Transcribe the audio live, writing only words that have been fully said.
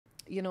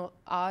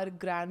our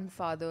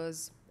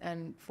grandfathers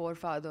and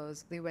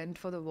forefathers, they went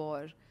for the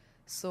war.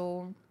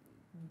 So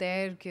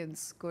their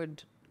kids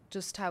could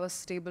just have a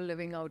stable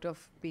living out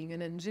of being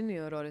an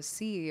engineer or a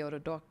CA or a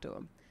doctor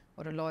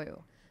or a lawyer.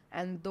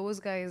 And those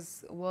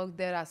guys worked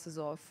their asses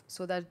off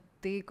so that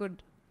they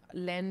could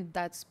lend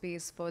that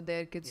space for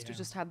their kids to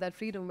just have that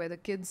freedom, where the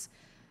kids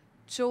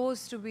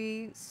chose to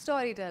be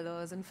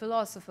storytellers and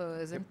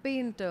philosophers and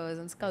painters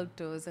and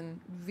sculptors, and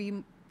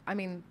the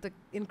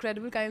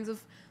incredible kinds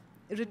of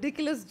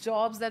ridiculous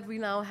jobs that we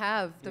now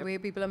have, the way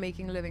people are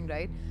making a living,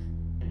 right?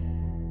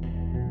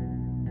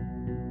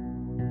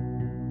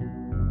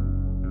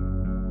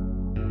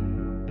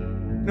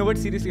 No, but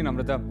seriously,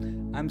 Namrata,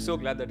 I'm so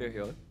glad that you're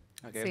here.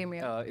 Okay. Same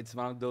here. It's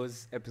one of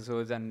those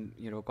episodes and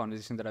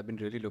conversations that I've been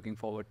really looking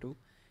forward to.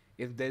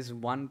 If there's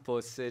one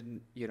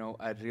person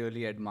I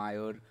really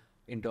admire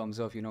in terms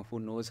of who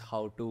knows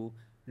how to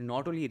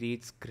not only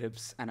read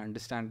scripts and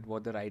understand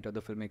what the writer or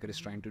the filmmaker is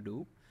trying to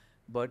do,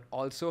 but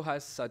also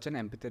has such an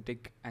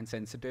empathetic and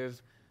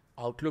sensitive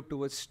outlook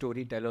towards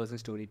storytellers and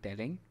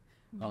storytelling.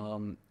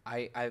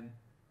 I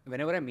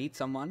whenever I meet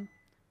someone,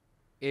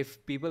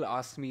 if people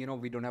ask me,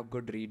 we don't have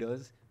good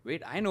readers,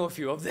 wait, I know a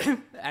few of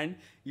them, and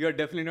you're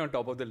definitely on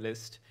top of the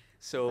list.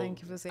 So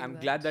Thank you for saying I'm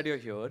that. glad that you're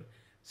here.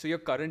 So you're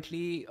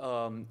currently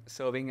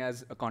serving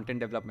as a content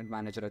development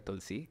manager at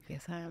Tulsea.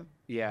 Yes, I am.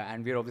 Yeah,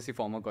 and we're obviously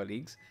former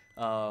colleagues.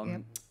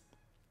 Yep.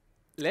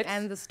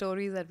 And the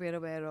stories that we're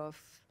aware of.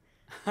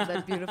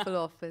 That beautiful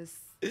office.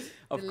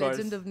 Of the course.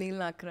 legend of Neil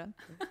Nakra.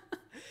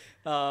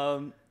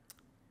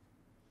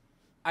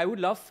 I would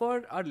love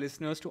for our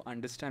listeners to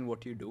understand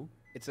what you do.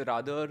 It's a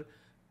rather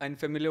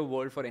unfamiliar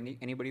world for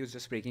anybody who's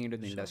just breaking into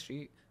the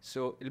industry.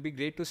 So it'll be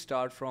great to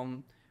start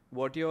from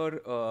what your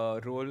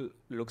role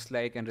looks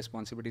like and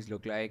responsibilities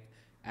look like,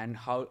 and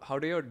how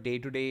do your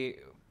day-to-day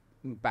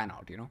pan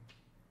out,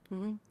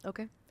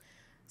 Okay.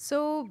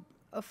 So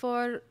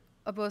for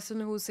a person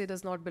who, say,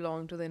 does not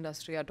belong to the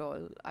industry at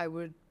all, I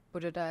would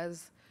put it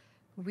as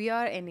we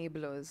are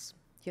enablers.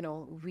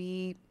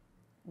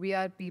 We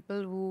are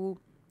people who,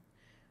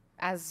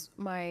 as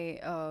my,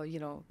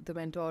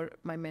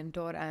 my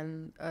mentor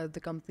and the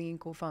company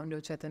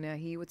co-founder Chaitanya,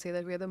 he would say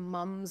that we are the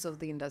mums of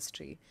the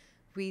industry.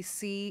 We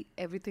see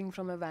everything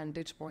from a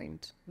vantage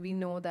point. We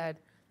know that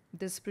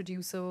this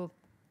producer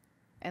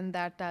and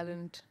that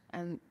talent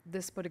and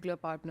this particular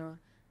partner,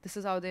 this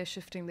is how they're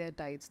shifting their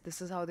tides.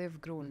 This is how they've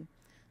grown.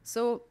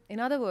 So, in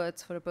other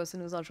words, for a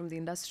person who's not from the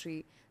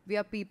industry, we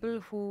are people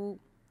who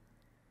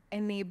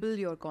enable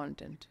your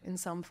content in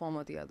some form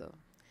or the other.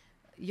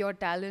 Your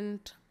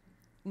talent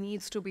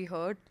needs to be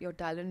heard. Your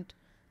talent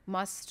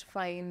must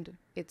find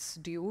its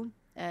due.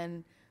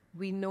 And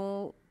we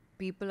know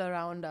people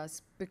around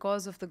us,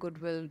 because of the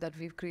goodwill that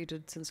we've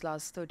created since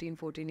last 13,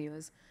 14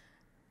 years,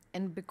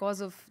 and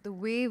because of the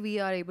way we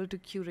are able to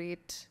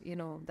curate,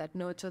 that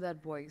nurture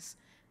that voice,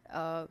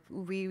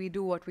 we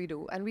do what we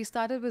do. And we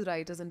started with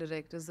writers and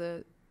directors.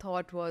 The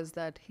thought was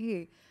that,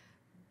 hey,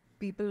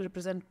 people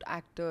represent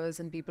actors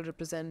and people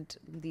represent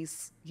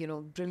these,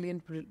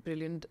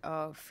 brilliant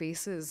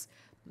faces.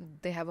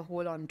 They have a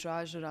whole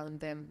entourage around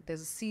them.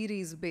 There's a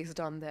series based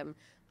on them.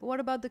 But what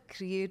about the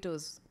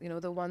creators,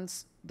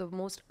 the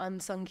most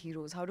unsung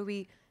heroes? How do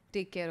we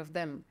take care of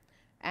them?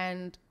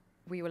 And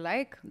we were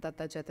like,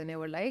 Datta Chaitanya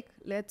were like,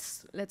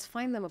 let's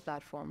find them a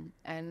platform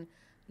and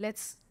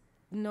let's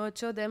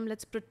nurture them,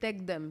 let's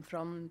protect them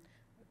from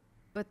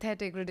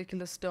pathetic,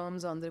 ridiculous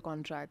terms on their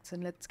contracts,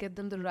 and let's get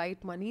them the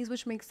right monies,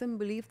 which makes them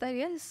believe that,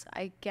 yes,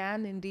 I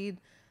can indeed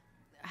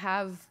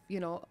have,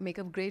 make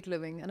a great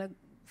living and a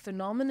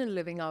phenomenal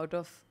living out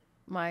of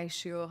my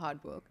sheer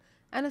hard work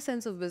and a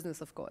sense of business,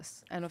 of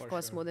course. And of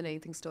course, more than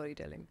anything,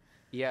 storytelling.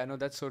 Yeah, no,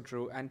 that's so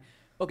true. And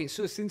okay,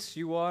 so since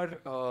you are,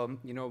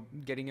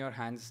 getting your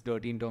hands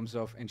dirty in terms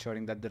of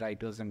ensuring that the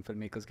writers and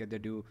filmmakers get their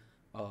due,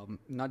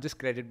 not just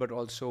credit, but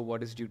also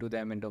what is due to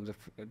them in terms of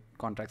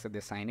contracts that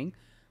they're signing.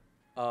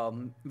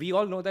 We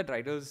all know that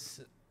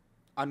writers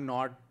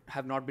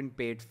have not been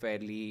paid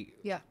fairly,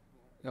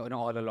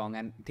 all along,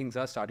 and things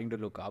are starting to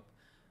look up.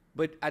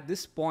 But at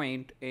this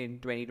point in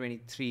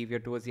 2023, we are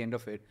towards the end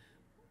of it.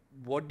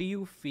 What do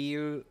you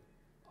feel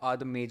are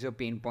the major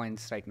pain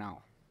points right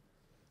now?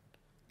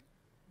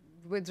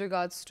 With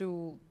regards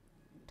to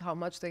how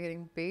much they're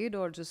getting paid,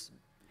 or just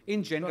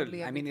in general?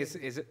 I mean, is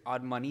it, our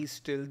money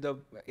still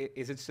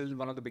is it still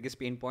one of the biggest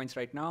pain points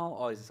right now,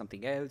 or is it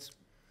something else?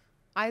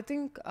 I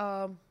think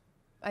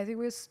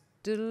we're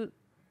still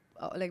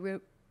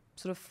we're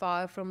sort of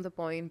far from the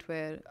point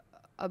where,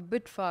 a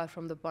bit far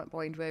from the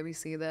point where we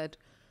say that,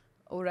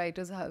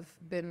 writers have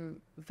been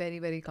very,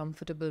 very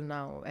comfortable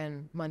now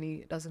and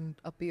money doesn't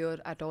appear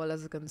at all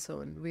as a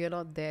concern. We are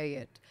not there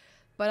yet.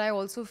 But I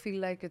also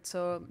feel like it's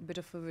a bit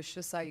of a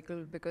vicious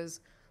cycle because,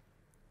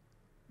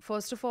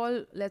 first of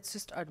all, let's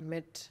just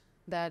admit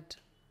that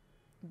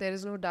there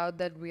is no doubt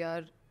that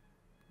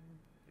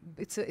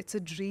it's a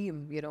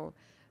dream,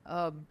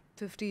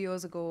 50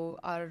 years ago,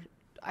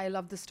 I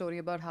love the story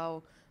about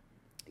how,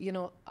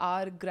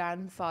 our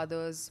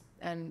grandfathers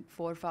and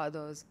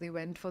forefathers, they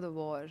went for the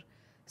war.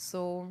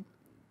 So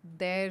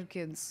their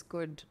kids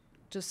could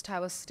just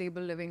have a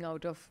stable living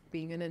out of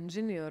being an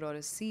engineer or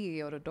a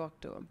CA or a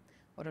doctor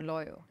or a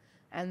lawyer.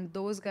 And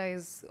those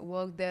guys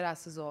worked their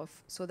asses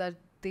off so that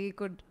they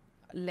could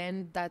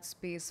lend that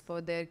space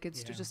for their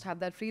kids to Yeah. just have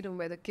that freedom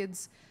where the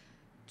kids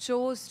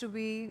chose to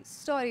be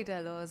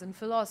storytellers and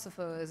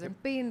philosophers Yep.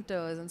 and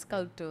painters and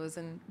sculptors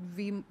and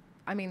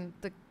I mean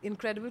the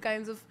incredible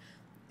kinds of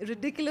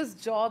ridiculous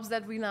jobs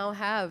that we now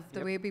have, the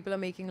Yep. way people are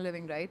making a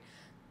living, right?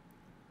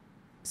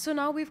 So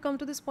now we've come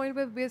to this point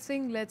where we're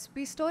saying, let's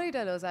be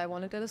storytellers. I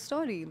want to tell a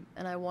story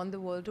and I want the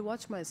world to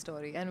watch my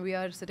story. And we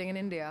are sitting in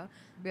India.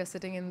 We are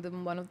sitting in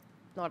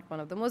not one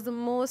of the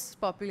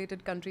most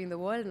populated country in the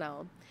world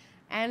now.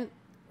 And,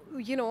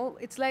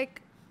 it's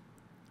like,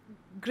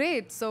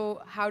 great.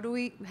 So how do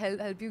we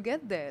help you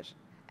get there?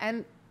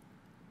 And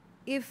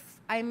if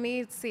I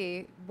may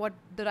say, what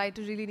the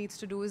writer really needs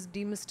to do is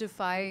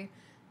demystify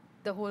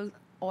the whole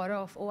aura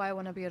of, oh, I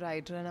want to be a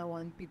writer and I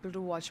want people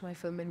to watch my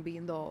film and be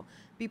in the awe.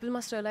 People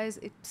must realize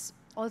it's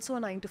also a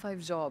 9 to 5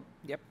 job.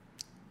 Yep.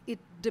 It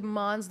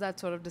demands that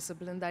sort of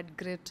discipline, that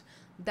grit,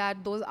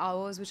 that those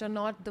hours which are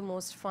not the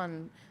most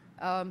fun,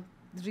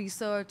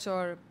 research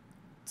or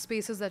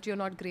spaces that you're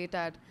not great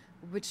at,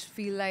 which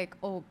feel like,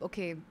 oh,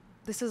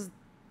 this is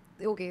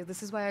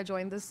this is why I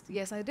joined this.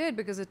 Yes, I did,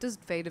 because it is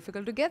very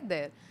difficult to get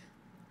there.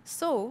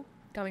 So,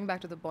 coming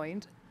back to the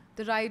point,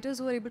 the writers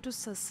who are able to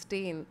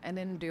sustain and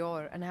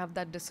endure and have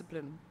that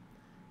discipline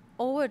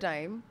over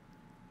time,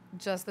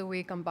 just the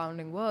way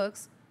compounding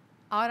works,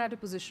 are at a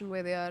position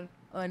where they are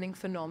earning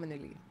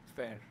phenomenally.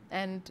 Fair.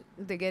 And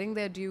they're getting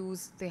their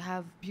dues. They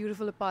have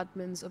beautiful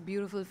apartments, a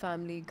beautiful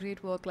family,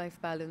 great work-life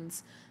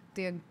balance.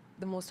 They're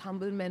the most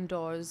humble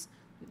mentors.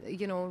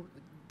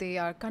 They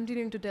are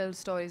continuing to tell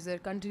stories. They're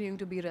continuing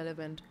to be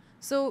relevant.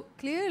 So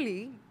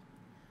clearly,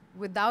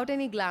 without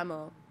any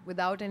glamour,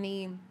 without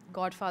any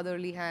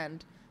godfatherly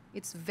hand,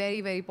 it's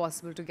very, very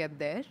possible to get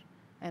there.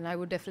 And I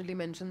would definitely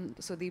mention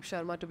Sudeep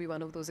Sharma to be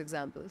one of those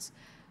examples.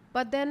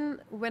 But then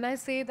when I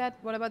say that,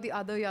 what about the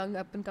other young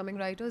up-and-coming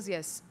writers?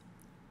 Yes.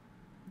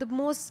 The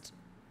most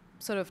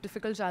sort of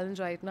difficult challenge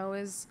right now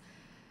is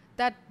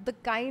that the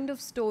kind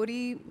of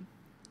story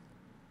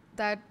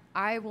that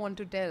I want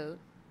to tell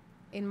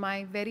in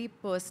my very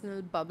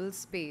personal bubble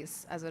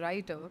space as a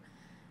writer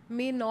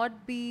may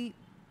not be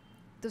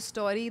the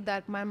story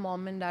that my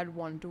mom and dad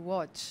want to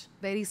watch,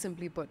 very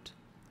simply put.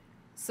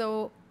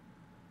 So,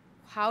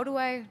 how do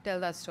I tell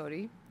that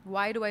story?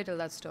 Why do I tell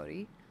that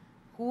story?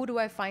 Who do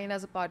I find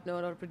as a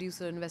partner or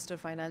producer, investor,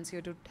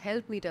 financier to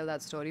help me tell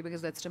that story?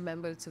 Because let's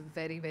remember, it's a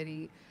very,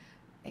 very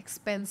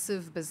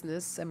expensive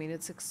business. I mean,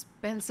 it's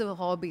expensive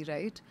hobby,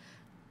 right?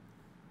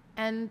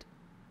 And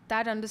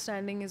that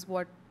understanding is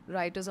what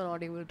writers are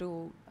not able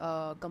to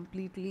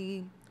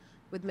completely,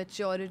 with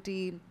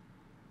maturity,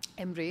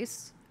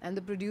 embrace. And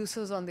the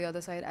producers on the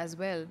other side as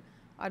well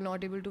are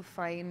not able to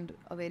find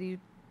a very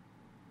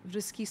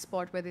risky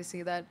spot where they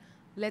say that,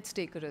 let's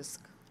take a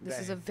risk. This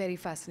is a Right. very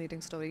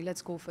fascinating story.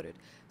 Let's go for it.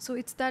 So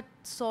it's that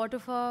sort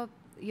of a,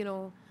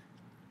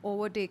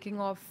 overtaking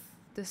of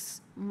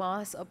this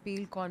mass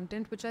appeal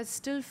content, which I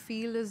still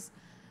feel is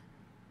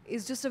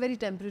just a very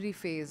temporary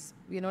phase.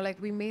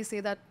 Like we may say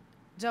that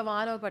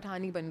जवान और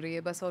पठानी बन रही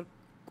है बस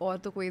और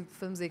तो कोई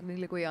films देखने के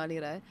लिए कोई आ नहीं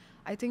रहा है.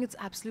 I think it's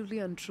absolutely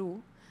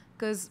untrue,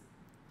 because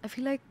I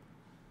feel like,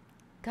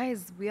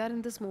 guys, we are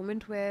in this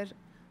moment where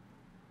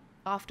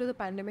after the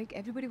pandemic,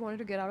 everybody wanted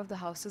to get out of the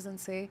houses and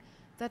say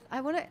that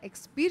I want to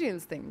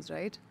experience things,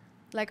 right?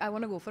 Like I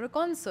want to go for a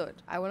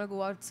concert. I want to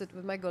go out, sit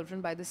with my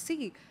girlfriend by the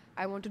sea.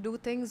 I want to do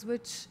things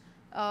which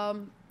I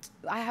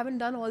haven't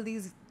done all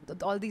these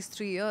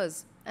 3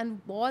 years.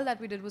 And all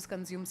that we did was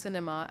consume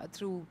cinema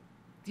through,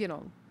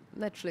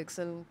 Netflix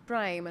and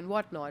Prime and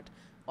whatnot,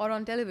 or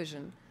on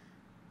television.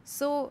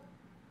 So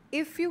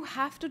if you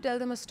have to tell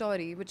them a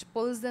story which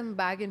pulls them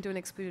back into an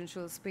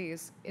experiential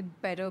space, it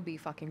better be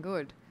fucking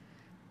good.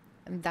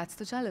 And that's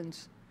the challenge.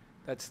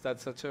 That's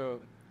such a,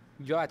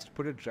 you actually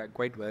put it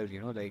quite well.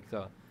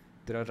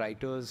 There are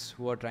writers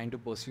who are trying to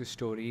pursue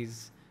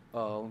stories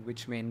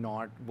which may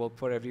not work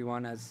for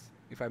everyone, as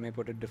if I may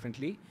put it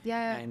differently.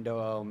 Yeah. And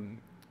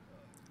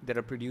there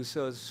are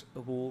producers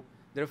who,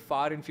 there are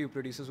far and few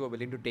producers who are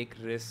willing to take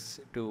risks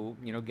to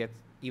get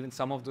even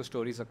some of those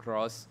stories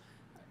across,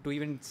 to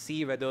even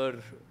see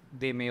whether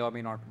they may or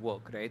may not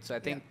work, right? So I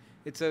think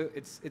it's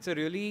a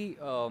really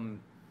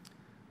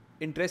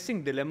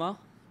interesting dilemma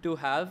to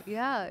have.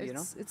 Yeah,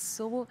 it's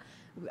so.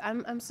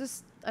 I'm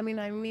just. I mean,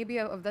 I may be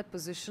of that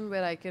position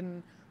where I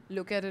can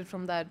look at it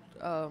from that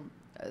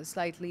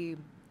slightly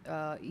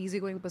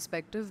easygoing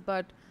perspective,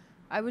 but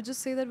I would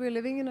just say that we're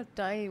living in a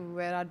time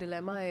where our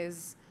dilemma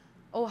is,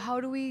 oh, how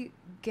do we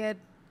get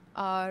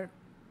our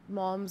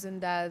moms and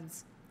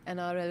dads and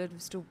our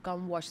relatives to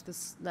come watch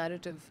this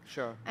narrative?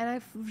 Sure. And I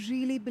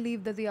really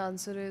believe that the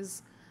answer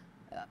is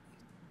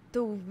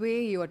the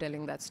way you are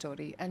telling that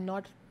story and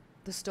not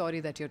the story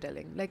that you're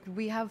telling. Like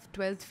we have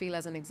 12th Fail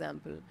as an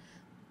example.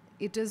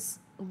 It is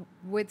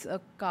with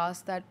a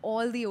cast that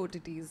all the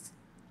OTTs,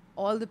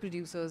 all the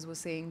producers were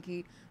saying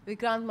कि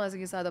विक्रांत मासी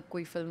के साथ अब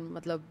कोई film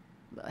मतलब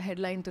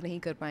headline to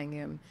nahi kar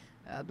payenge hum.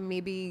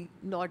 Maybe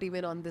not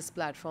even on this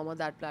platform or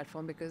that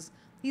platform, because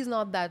he's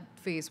not that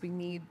face. We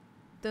need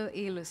the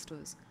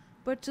A-listers.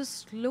 But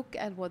just look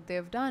at what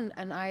they've done.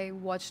 And I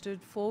watched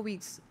it 4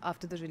 weeks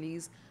after the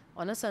release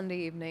on a Sunday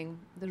evening.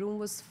 The room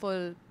was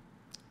full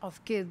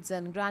of kids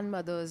and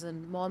grandmothers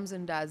and moms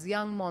and dads,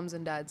 young moms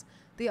and dads.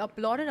 They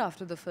applauded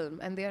after the film,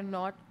 and they are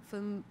not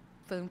film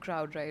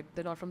crowd, right?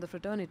 They're not from the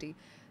fraternity.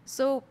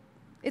 So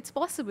it's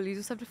possible. You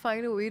just have to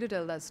find a way to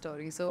tell that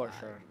story. So For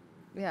sure.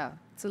 yeah,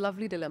 it's a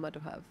lovely dilemma to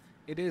have.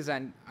 It is,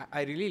 and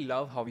I really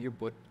love how you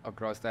put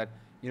across that,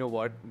 you know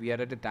what, we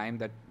are at a time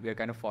that we are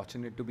kind of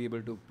fortunate to be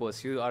able to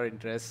pursue our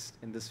interests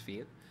in this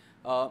field.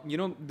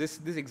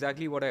 This is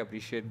exactly what I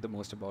appreciate the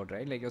most about,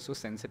 right? Like, you're so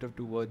sensitive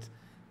towards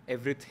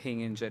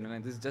everything in general,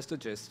 and this is just a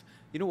gist.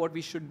 You know what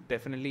we should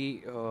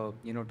definitely,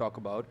 talk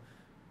about?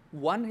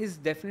 One is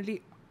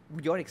definitely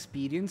your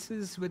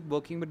experiences with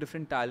working with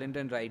different talent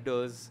and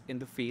writers in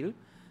the field,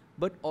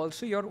 but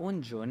also your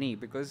own journey,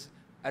 because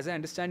as I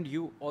understand,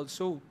 you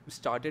also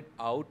started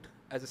out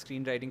as a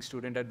screenwriting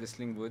student at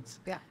Whistling Woods.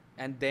 Yeah.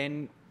 And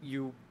then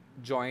you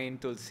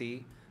joined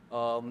Tulsea.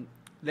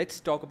 Let's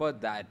talk about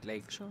that.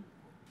 Like, Sure.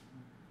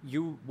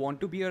 you want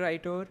to be a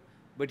writer,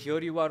 but here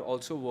you are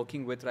also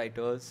working with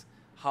writers.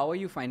 How are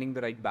you finding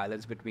the right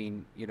balance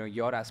between,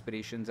 your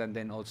aspirations and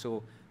then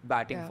also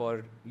batting Yeah.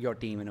 for your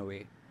team in a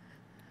way?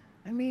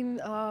 I mean,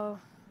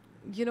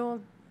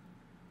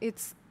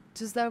 it's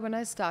just that when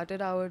I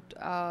started out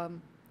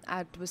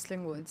at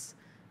Whistling Woods,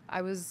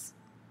 I was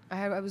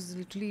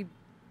literally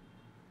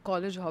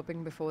college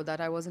hopping before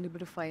that. I wasn't able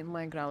to find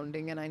my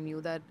grounding, and I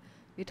knew that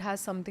it has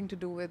something to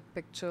do with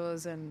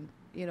pictures and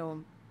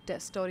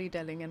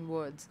storytelling and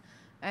words.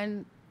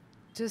 And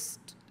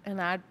just an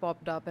ad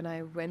popped up, and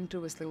I went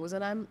to Whistling Woods,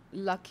 and I'm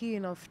lucky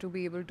enough to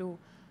be able to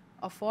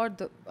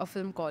afford a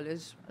film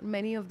college.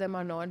 Many of them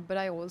are not, but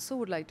I also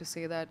would like to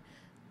say that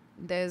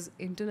there's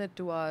internet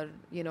to our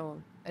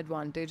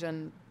advantage,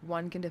 and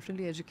one can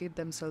definitely educate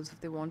themselves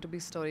if they want to be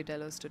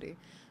storytellers today.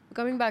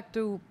 Coming back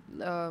to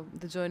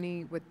the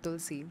journey with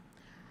Tulsea,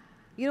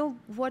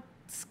 what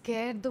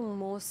scared the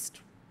most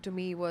to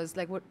me was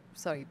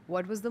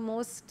what was the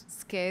most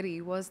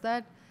scary was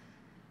that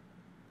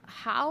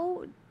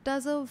how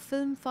does a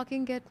film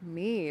fucking get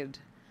made?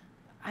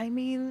 I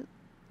mean,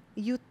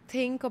 you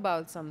think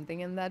about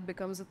something and that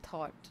becomes a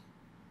thought.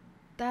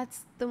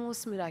 That's the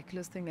most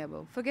miraculous thing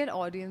ever. Forget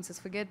audiences,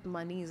 forget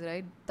monies,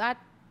 right? That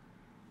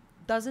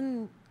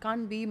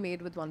can't be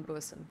made with one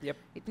person. Yep.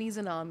 It needs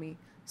an army.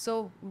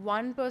 So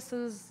one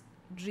person's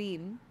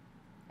dream,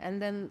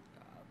 and then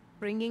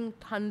bringing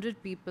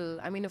 100 people.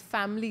 I mean, a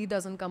family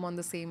doesn't come on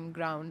the same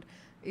ground.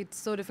 It's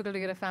so difficult to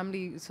get a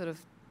family sort of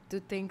to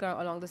think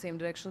along the same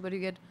direction, but you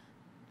get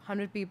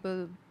 100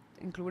 people,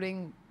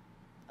 including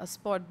a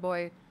spot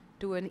boy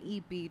to an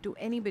EP to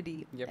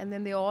anybody. Yep. And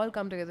then they all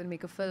come together and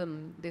make a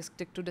film. They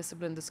stick to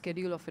discipline, the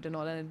schedule of it and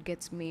all, and it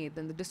gets made.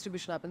 Then the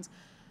distribution happens.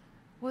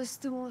 Was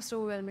the most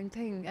overwhelming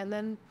thing. And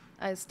then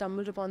I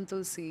stumbled upon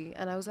Tulsea,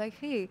 and I was like,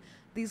 hey,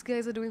 these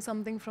guys are doing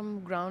something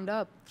from ground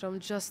up, from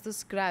just the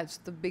scratch,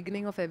 the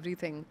beginning of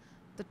everything,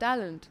 the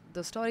talent,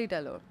 the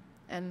storyteller,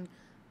 and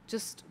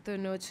just the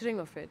nurturing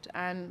of it.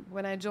 And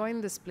when I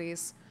joined this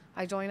place,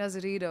 I joined as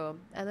a reader,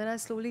 and then I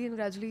slowly and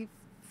gradually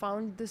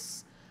found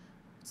this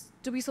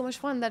to be so much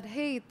fun that,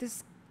 hey,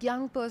 this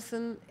young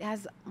person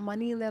has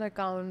money in their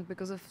account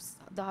because of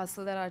the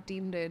hustle that our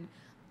team did,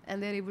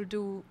 and they're able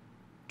to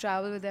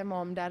travel with their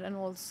mom, dad, and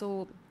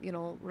also,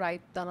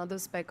 write another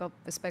spec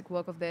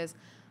work of theirs.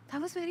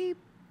 That was very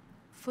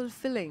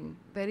fulfilling,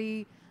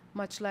 very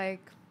much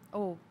like,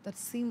 oh, that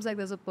seems like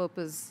there's a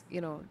purpose,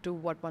 to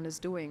what one is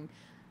doing.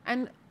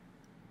 And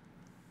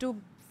to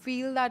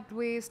feel that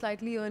way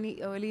slightly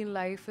early in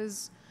life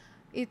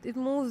it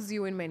moves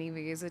you in many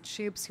ways, it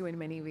shapes you in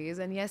many ways.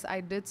 And yes, I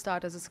did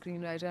start as a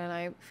screenwriter, and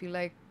I feel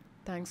like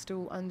thanks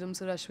to Anjum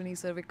sir, Ashwini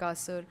sir, Vikas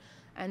sir,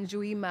 and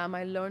Jui ma'am,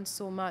 I learned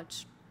so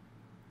much.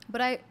 But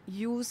I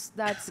use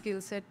that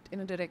skill set in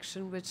a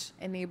direction which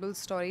enables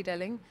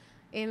storytelling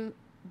in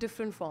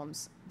different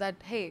forms. That,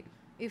 hey,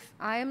 if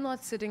I am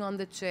not sitting on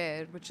the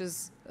chair, which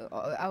is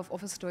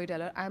of a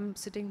storyteller, I'm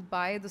sitting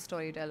by the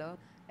storyteller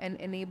and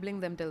enabling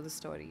them tell the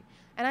story.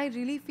 And I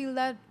really feel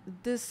that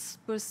this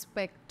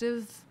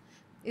perspective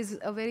is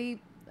a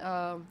very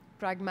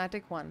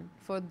pragmatic one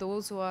for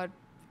those who are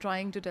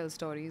trying to tell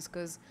stories.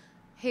 Because,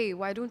 hey,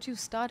 why don't you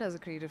start as a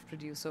creative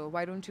producer?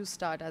 Why don't you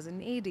start as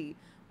an AD?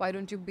 Why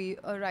don't you be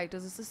a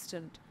writer's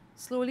assistant?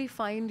 Slowly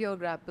find your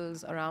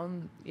grapples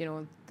around,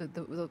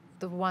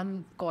 the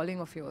one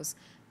calling of yours.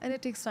 And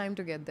it takes time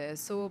to get there.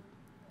 So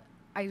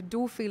I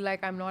do feel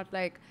like I'm not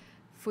like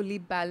fully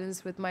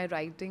balanced with my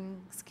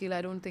writing skill.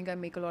 I don't think I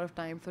make a lot of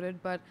time for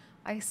it, but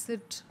I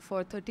sit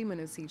for 30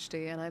 minutes each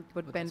day and I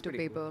put pen to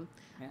paper. Cool.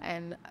 Yeah.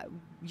 And,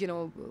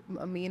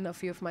 me and a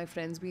few of my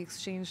friends, we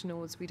exchange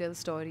notes, we tell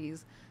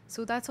stories.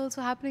 So that's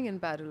also happening in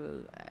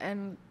parallel.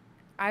 And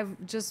I'm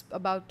just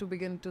about to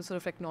begin to sort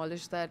of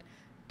acknowledge that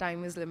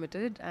time is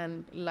limited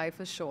and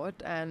life is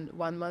short, and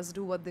one must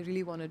do what they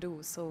really want to do.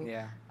 So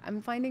Yeah.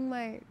 I'm finding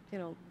my,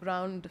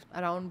 round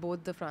around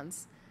both the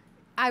fronts.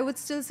 I would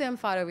still say I'm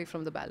far away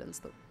from the balance,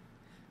 though.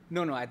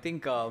 No. I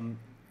think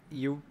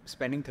you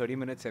spending 30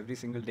 minutes every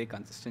single day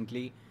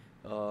consistently.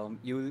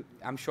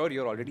 I'm sure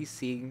you're already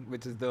seeing,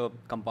 which is the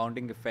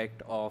compounding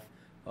effect of,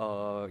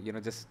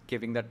 just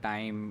giving that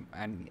time,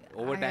 and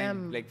over I time,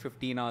 am. like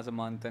 15 hours a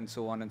month and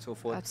so on and so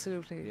forth.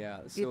 Absolutely. Yeah.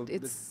 So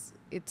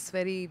It's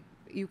very,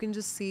 you can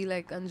just see,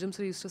 like Anjum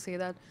sir used to say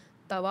that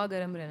tawa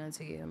garam rehna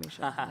chahiye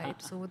hamesha,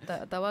 right? So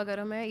tawa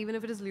garam hai, even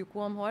if it is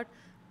lukewarm hot,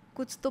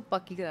 kuch to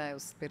pak hi raha hai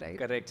us pe, right?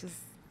 correct.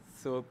 Just,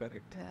 So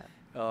correct.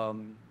 yeah.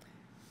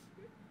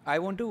 I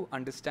want to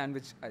understand,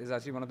 which is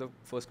actually one of the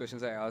first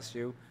questions I asked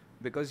you,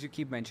 because you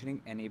keep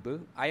mentioning enable.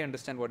 I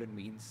understand what it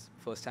means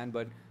firsthand,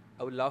 but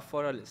I would love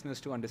for our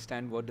listeners to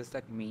understand what does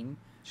that mean.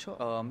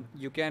 Sure.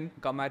 You can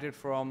come at it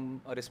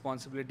from a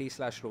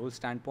responsibility/role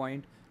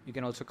standpoint. You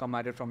can also come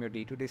at it from your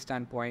day-to-day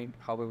standpoint,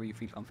 however you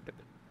feel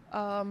comfortable.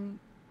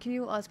 Can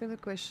you ask me the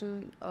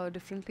question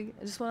differently?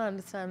 I just want to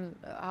understand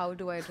how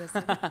do I address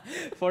it.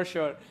 For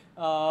sure.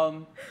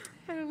 I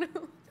don't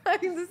know. I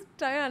can just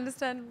try to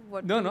understand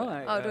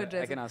how to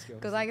address I can it. ask you.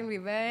 Because I can be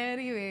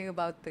very vague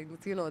about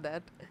things. You know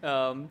that.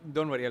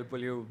 Don't worry, I'll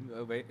pull you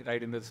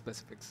right into the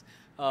specifics.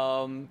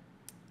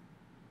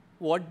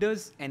 What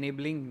does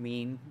enabling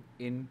mean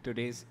in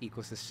today's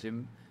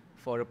ecosystem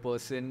for a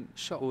person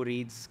Sure. who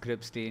reads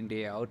scripts day in,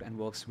 day out and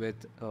works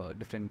with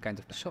different kinds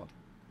of talent?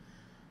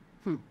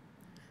 Sure.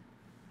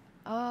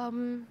 I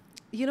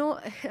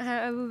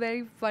have a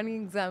very funny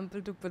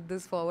example to put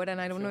this forward,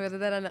 and I don't know whether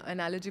that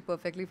analogy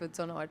perfectly fits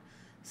or not.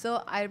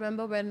 So I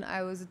remember when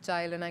I was a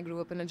child and I grew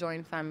up in a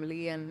joint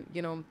family, and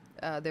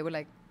there were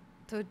like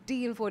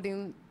 13,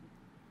 14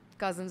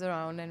 cousins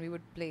around, and we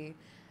would play.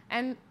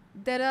 And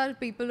there are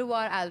people who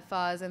are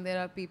alphas, and there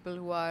are people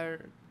who are,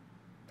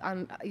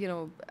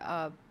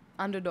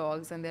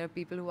 underdogs, and there are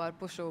people who are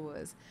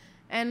pushovers.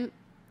 And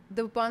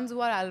the ones who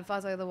are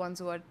alphas are the ones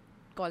who are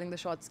calling the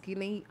shots ki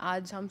nahi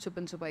aaj hum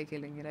chupan chupai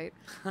khelenge, right?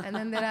 And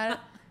then there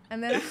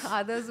are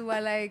others who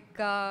are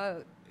like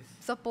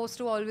supposed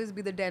to always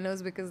be the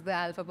denners because the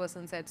alpha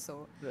person said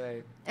so.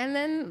 Right. And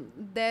then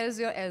there's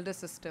your elder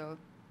sister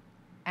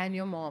and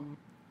your mom,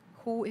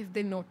 who, if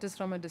they notice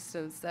from a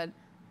distance that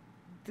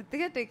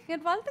they are taking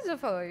advantage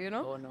of her,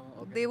 Oh no.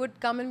 Okay. they would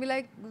come and be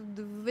like,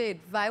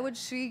 wait, why would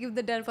she give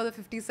the den for the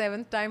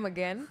 57th time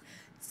again?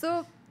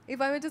 So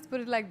if I may just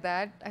put it like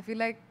that, I feel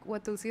like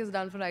what Tulsea has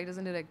done for writers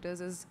and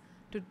directors is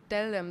to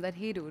tell them that,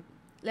 hey dude,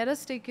 let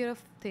us take care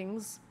of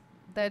things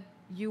that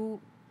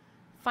you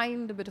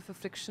find a bit of a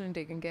friction in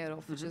taking care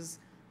of, which is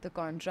the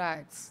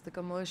contracts, the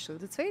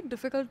commercials. It's very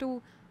difficult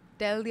to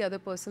tell the other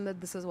person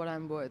that this is what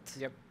I'm worth.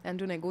 Yep. And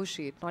to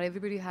negotiate. Not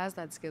everybody has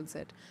that skill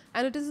set.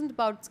 And it isn't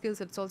about skill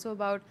set, it's also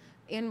about,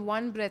 in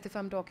one breath, if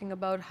I'm talking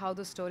about how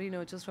the story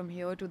nurtures from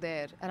here to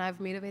there. And I've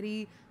made a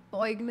very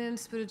poignant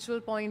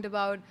spiritual point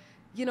about,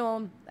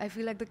 I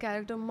feel like the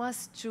character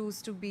must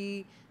choose to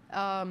be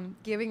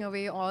giving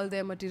away all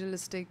their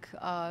materialistic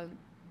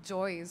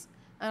joys.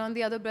 And on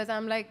the other breath,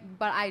 I'm like,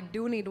 but I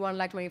do need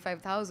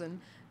 1,25,000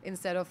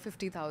 instead of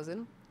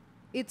 50,000.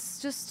 It's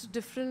just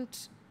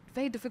different,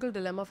 very difficult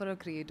dilemma for a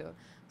creator.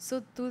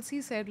 So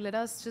Tulsea said, let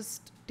us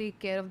just take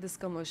care of this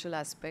commercial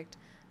aspect.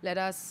 Let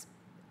us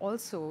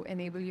also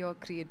enable your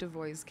creative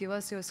voice. Give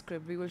us your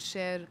script. We will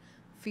share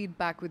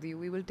feedback with you.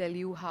 We will tell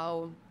you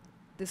how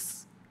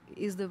this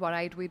is the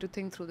right way to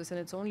think through this, and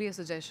it's only a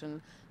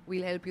suggestion.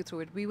 We'll help you through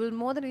it. We will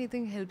more than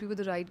anything help you with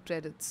the right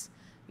credits,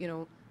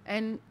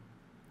 and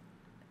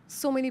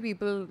so many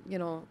people,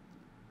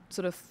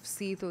 sort of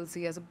see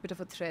Tulsea as a bit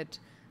of a threat,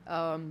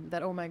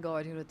 that, oh my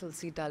God, you're a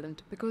Tulsea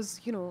talent.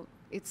 Because,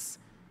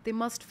 they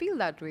must feel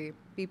that way.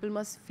 People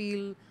must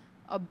feel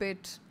a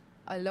bit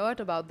alert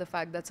about the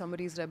fact that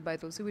somebody is repped by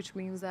Tulsea, which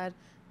means that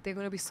they're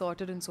going to be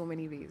sorted in so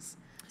many ways.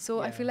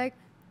 So I feel like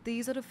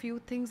these are a few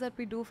things that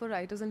we do for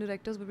writers and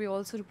directors, but we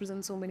also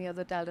represent so many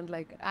other talent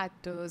like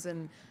actors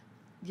and,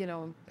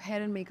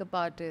 hair and makeup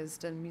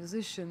artists and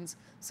musicians.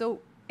 So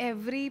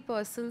every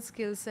person's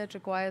skill set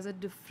requires a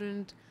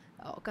different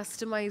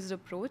customized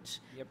approach.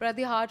 Yep. But at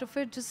the heart of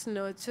it, just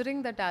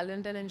nurturing the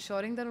talent and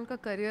ensuring that unka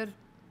career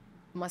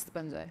mast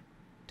ban jaye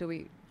to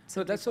be.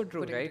 So that's so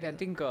true, putting it right? I together.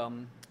 think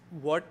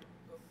what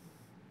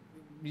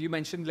you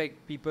mentioned, like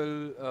people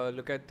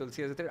look at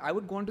Tulsea as a threat. I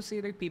would go on to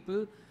say like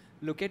people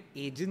look at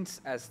agents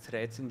as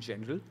threats in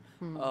general,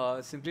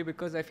 simply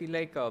because I feel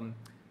like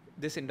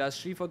this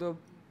industry for the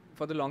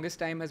longest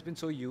time has been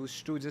so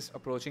used to just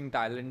approaching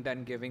talent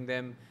and giving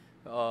them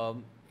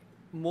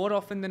more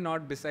often than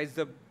not, besides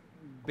the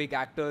big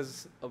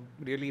actors, a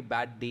really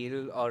bad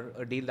deal or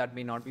a deal that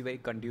may not be very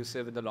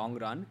conducive in the long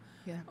run.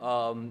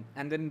 Yeah.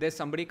 And then there's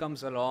somebody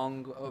comes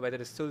along, whether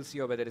it's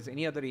Tulsea or whether it's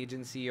any other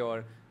agency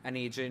or an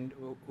agent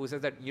who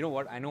says that, you know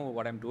what, I know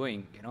what I'm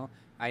doing,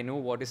 I know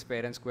what is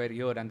fair and square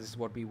here, and this is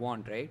what we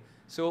want, right?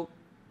 So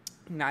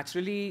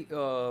naturally,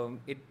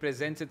 it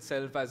presents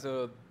itself as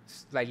a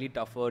slightly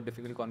tougher,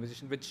 difficult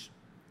conversation, which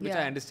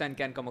I understand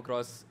can come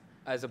across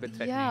as a bit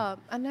threatening. Yeah,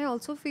 and I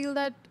also feel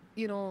that,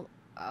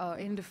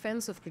 in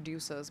defense of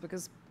producers,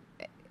 because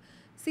eh,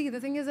 see, the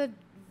thing is that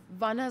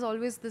one has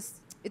always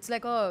this, it's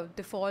like a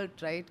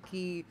default, right?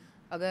 Ki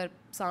agar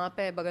saap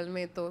hai bagal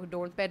mein to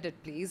don't pet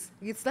it, please.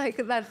 It's like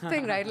that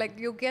thing, right? Like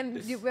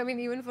I mean,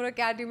 even for a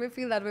cat, you may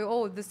feel that way.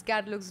 Oh, this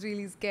cat looks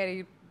really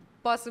scary,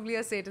 possibly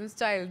a Satan's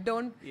child.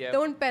 Yep.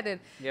 Don't pet it.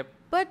 Yep.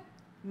 But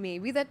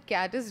maybe that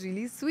cat is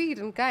really sweet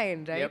and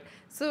kind, right? Yep.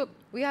 So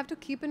we have to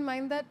keep in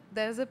mind that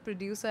there's a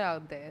producer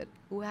out there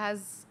who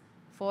has,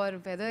 for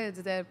whether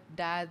it's their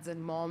dad's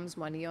and mom's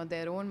money or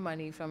their own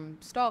money from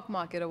stock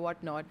market or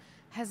whatnot,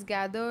 has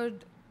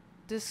gathered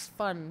this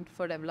fund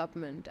for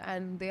development,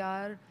 and they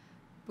are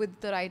with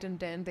the right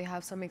intent, they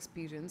have some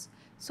experience.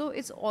 So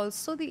it's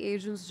also the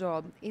agent's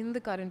job in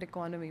the current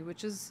economy,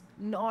 which is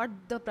not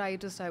the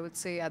brightest, I would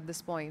say, at this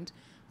point,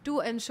 to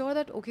ensure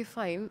that, okay,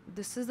 fine,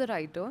 this is the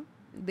writer,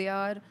 they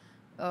are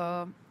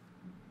uh,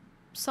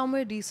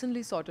 somewhere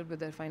decently sorted with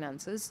their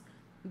finances.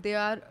 They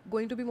are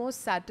going to be more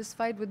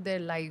satisfied with their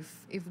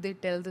life if they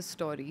tell the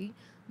story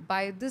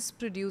by this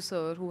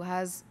producer who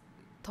has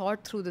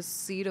thought through the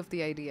seed of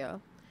the idea.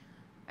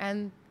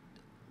 And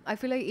I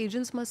feel like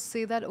agents must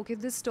say that, okay,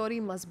 this story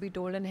must be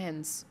told, and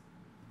hence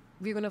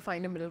we're going to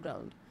find a middle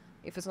ground.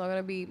 If it's not going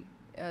to be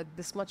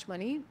this much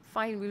money,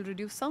 fine, we'll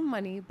reduce some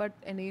money, but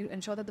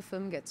ensure that the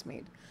film gets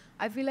made.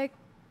 I feel like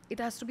it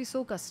has to be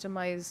so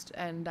customized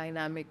and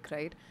dynamic,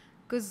 right?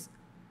 Because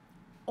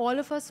all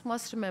of us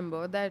must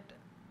remember that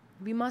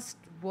we must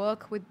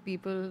work with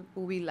people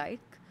who we like,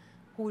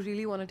 who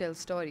really want to tell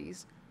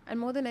stories. And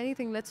more than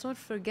anything, let's not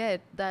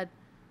forget that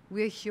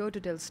we're here to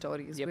tell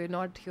stories. Yep. We're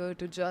not here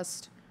to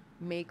just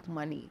make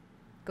money,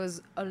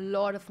 because a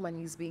lot of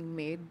money is being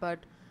made, but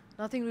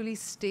nothing really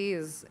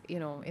stays,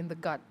 in the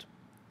gut.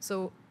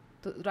 So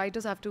the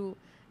writers have to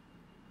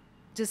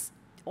just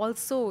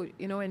also,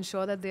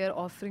 ensure that they are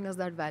offering us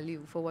that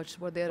value for what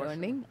they're For sure,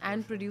 earning. for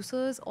And sure.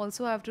 producers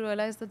also have to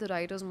realize that the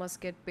writers must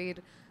get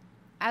paid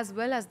as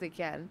well as they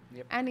can.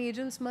 Yep. And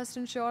agents must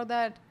ensure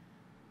that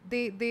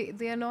they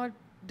are not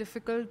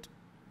difficult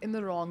in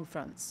the wrong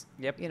fronts.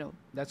 Yep.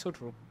 That's so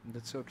true.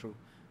 That's so true.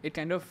 It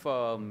kind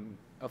of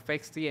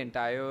affects the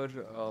entire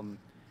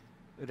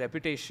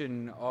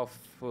reputation of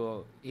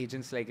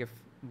agents. Like if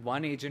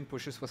one agent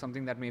pushes for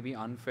something that may be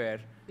unfair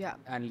Yeah.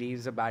 and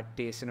leaves a bad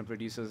taste in a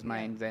producer's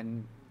mind,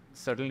 then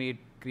certainly it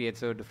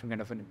creates a different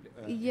kind of an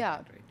Yeah,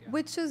 impact, right? Yeah.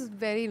 which is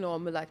very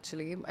normal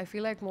actually. I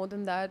feel like more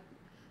than that,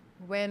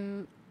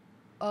 when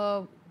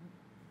uh,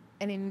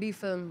 an indie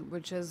film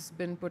which has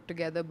been put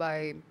together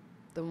by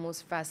the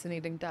most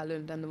fascinating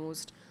talent and the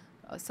most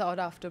sought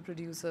after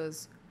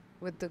producers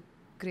with the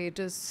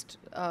greatest,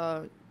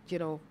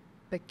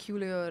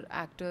 peculiar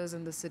actors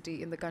in the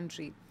city, in the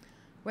country,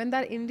 when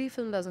that indie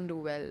film doesn't do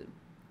well,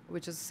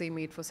 which is say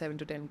made for 7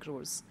 to 10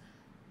 crores,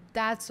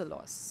 that's a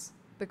loss.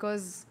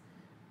 Because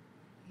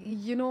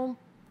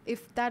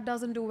if that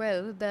doesn't do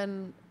well,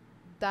 then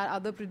that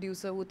other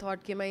producer who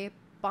thought कि मैं ये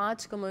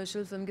 5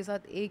 commercial film के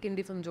साथ एक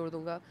indie film जोड़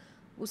दूंगा,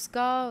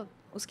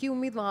 उसकी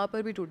उम्मीद वहाँ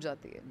पर भी टूट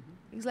जाती है.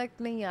 He's like,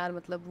 नहीं यार,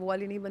 मतलब वो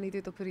वाली नहीं बनी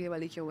थी तो फिर ये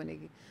वाली क्यों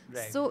बनेगी?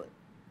 Right. So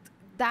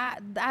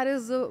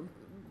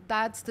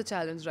that's the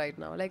challenge right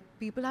now. Like,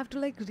 people have to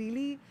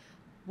really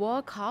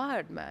work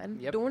hard, man.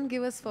 Yep. Don't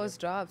give us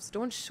first drafts.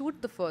 Don't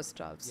shoot the first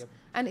drafts. Yep.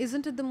 And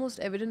isn't it the most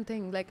evident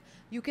thing? Like,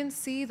 you can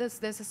see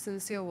there's a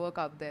sincere work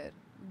out there.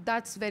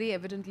 That's very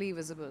evidently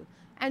visible.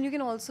 And you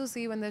can also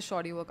see when there's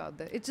shoddy work out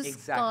there. It just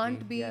Exactly,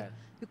 can't be, yeah.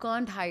 you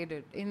can't hide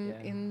it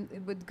Yeah.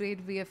 with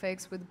great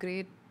VFX, with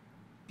great,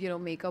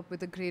 makeup,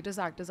 with the greatest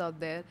actors out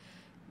there.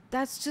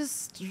 That's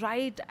just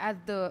right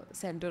at the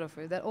center of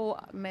it. That, oh,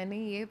 मैंने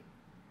ये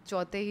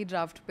चौथे ही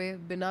draft पे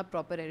बिना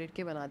proper edit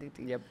के बना दी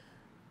थी. Yep.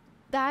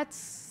 That's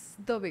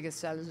the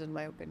biggest challenge in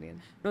my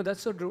opinion. No,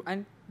 that's so true.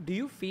 And do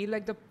you feel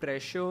like the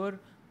pressure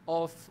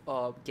of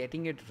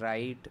getting it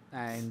right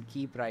and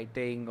keep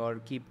writing or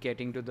keep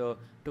getting to the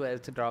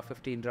 12th draft,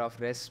 15th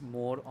draft rests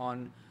more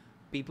on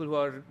people who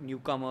are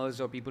newcomers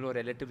or people who are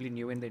relatively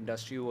new in the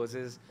industry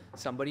versus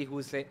somebody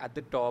who's like at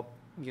the top,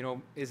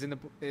 is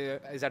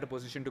is at a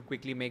position to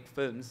quickly make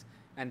films,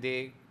 and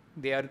they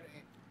are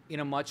in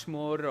a much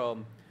more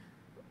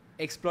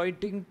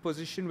exploiting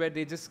position where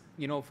they just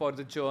for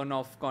the churn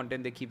of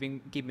content they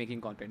keep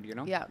making content.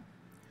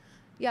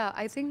 Yeah,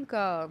 I think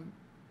I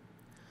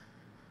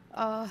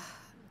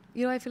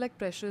feel like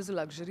pressure is a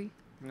luxury.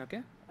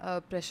 Okay.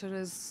 Pressure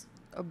is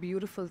a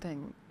beautiful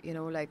thing.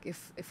 Like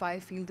if I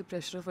feel the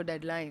pressure of a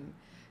deadline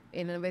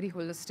in a very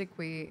holistic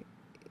way,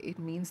 it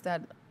means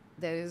that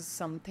there is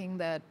something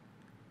that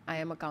I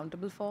am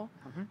accountable for.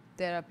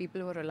 There are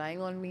people who are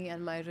relying on me,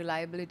 and my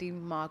reliability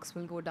marks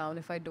will go down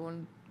if I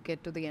don't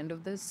get to the end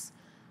of this.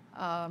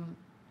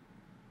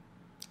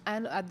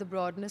 And at the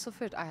broadness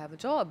of it, I have a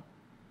job,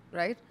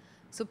 right?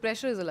 So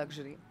pressure is a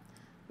luxury.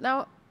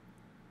 Now,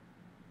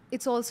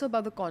 it's also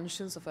about the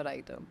conscience of a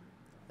writer.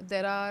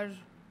 There are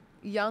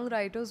young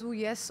writers who,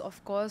 yes,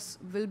 of course,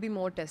 will be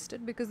more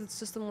tested because it's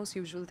just the most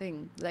usual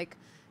thing. Like,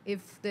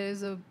 if there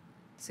is a,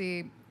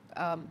 say,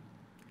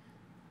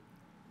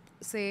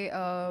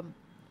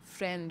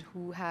 friend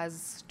who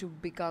has to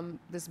become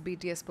this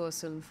BTS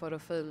person for a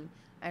film,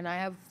 and I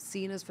have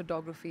seen his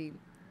photography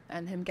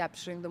and him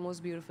capturing the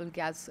most beautiful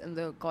cats in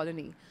the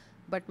colony.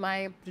 But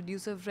my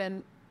producer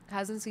friend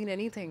hasn't seen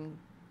anything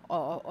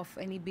of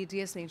any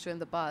BTS nature in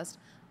the past.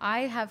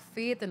 I have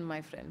faith in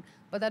my friend,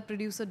 but that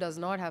producer does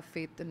not have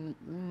faith in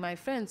my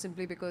friend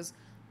simply because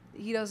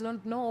he does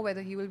not know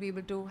whether he will be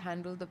able to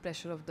handle the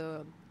pressure of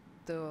the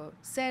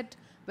set,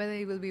 whether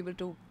he will be able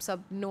to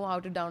know how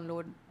to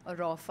download a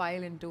raw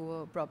file into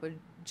a proper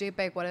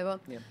JPEG, whatever.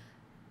 Yeah.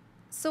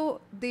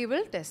 So they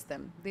will test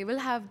them. They will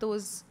have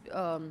those,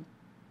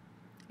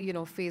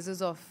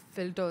 phases of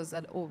filters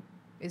that, oh,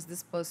 is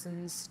this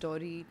person's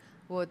story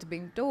worth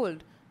being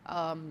told?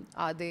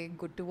 Are they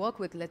good to work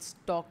with? Let's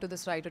talk to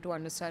this writer to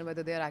understand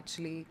whether they are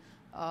actually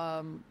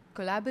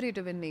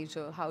collaborative in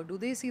nature. How do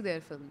they see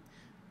their film?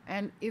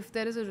 And if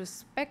there is a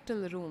respect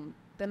in the room,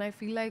 then I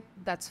feel like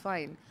that's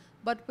fine.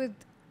 But with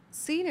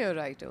senior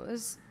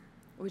writers,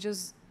 which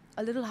is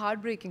a little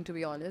heartbreaking to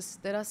be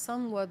honest, there are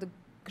some who are the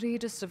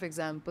greatest of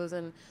examples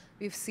and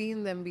we've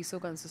seen them be so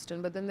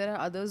consistent, but then there are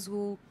others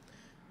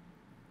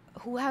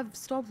who have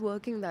stopped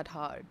working that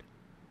hard.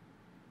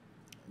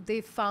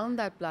 They found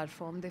that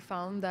platform, they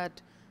found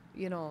that,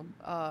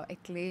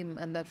 acclaim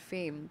and that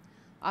fame,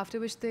 after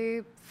which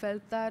they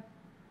felt that,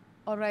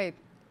 all right,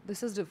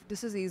 this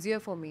is easier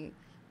for me.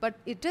 But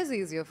it is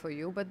easier for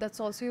you, but that's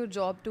also your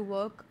job to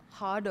work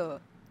harder,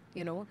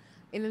 in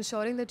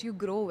ensuring that you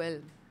grow well.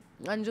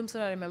 Anjum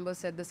sir, I remember,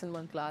 said this in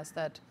one class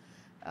that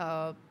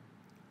uh,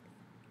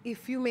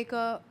 if you make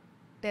a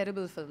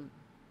terrible film,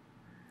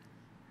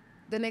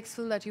 the next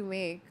film that you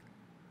make,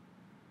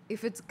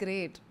 if it's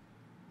great,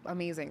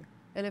 amazing.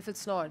 And if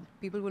it's not,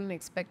 people wouldn't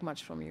expect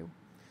much from you.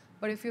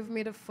 But if you've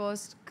made a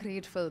first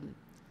great film,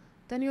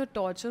 then your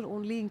torture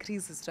only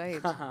increases,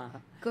 right?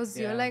 Because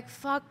you're like,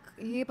 fuck,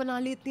 ये बना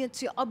ली इतनी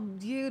अच्छी, अब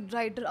ये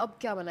writer अब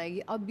क्या बनाएगी,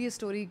 अब ये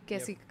story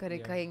कैसी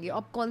कहेंगे,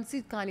 अब कौन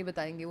सी कहानी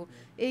बताएंगे वो,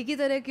 एक ही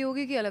तरह की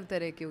होगी कि अलग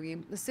तरह की होगी,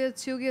 इससे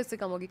अच्छी होगी इससे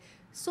कम होगी.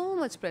 So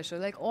much pressure,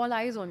 like all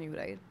eyes on you,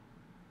 right?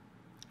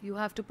 You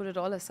have to put it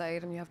all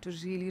aside and you have to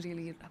really,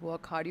 really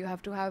work hard. You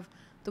have to have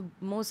the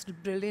most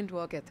brilliant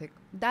work ethic.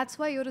 That's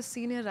why you're a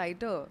senior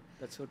writer.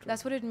 That's so true.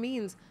 That's what it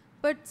means.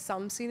 But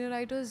some senior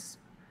writers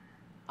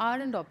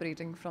aren't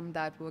operating from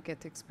that work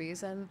ethic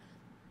space, and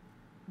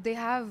they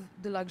have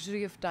the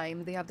luxury of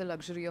time, they have the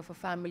luxury of a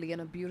family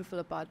and a beautiful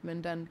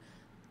apartment and,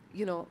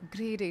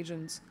 great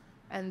agents,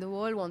 and the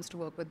world wants to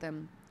work with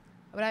them.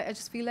 But I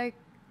just feel like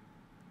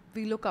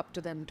we look up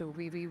to them too.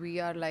 We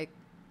are like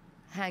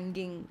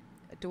hanging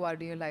to our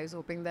dear lives,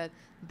 hoping that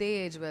they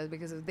age well,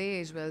 because if they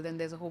age well, then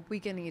there's a hope we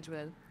can age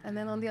well. And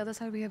then on the other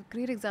side, we have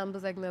great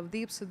examples like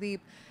Navdeep, Sudeep.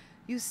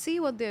 You see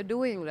what they're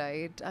doing,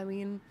 right? I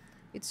mean,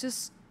 it's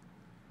just,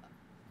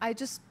 I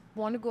just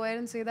want to go ahead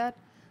and say that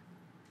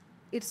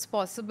it's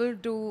possible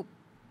to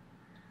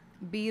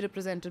be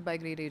represented by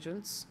great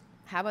agents,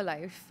 have a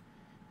life,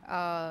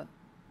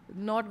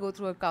 not go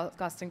through a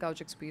casting couch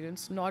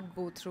experience, not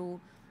go through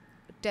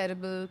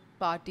terrible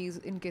parties,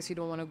 in case you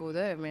don't want to go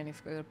there. I mean,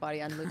 if you're a party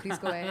animal, please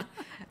go ahead.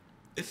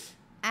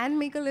 And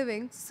make a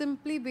living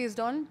simply based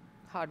on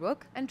hard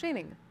work and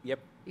training. Yep.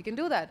 You can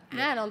do that.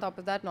 Yep. And on top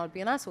of that, not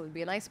be an asshole,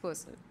 be a nice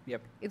person.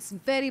 Yep. It's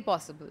very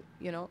possible,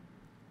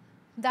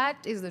 That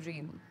is the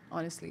dream,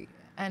 honestly.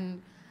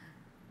 And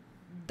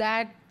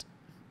that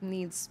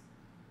needs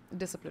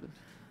discipline.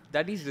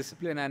 That is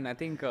discipline, and I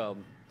think...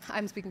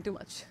 I'm speaking too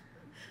much.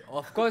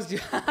 Of course,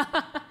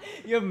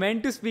 you're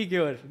meant to speak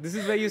here. This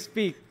is where you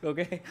speak,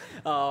 okay?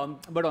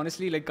 But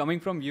honestly, like coming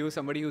from you,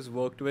 somebody who's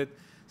worked with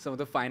some of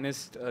the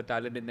finest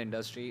talent in the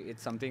industry,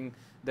 it's something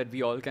that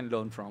we all can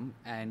learn from.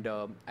 And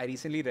I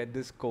recently read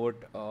this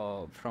quote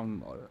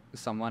from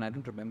someone, I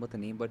don't remember the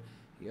name, but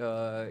he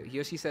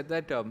or she said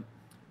that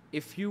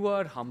if you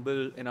are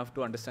humble enough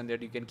to understand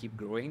that you can keep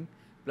growing,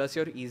 plus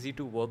you're easy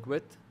to work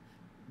with,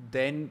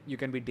 then you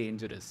can be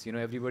dangerous.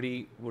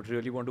 Everybody would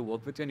really want to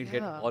work with you and you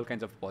get all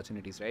kinds of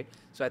opportunities, right?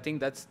 So I think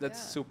that's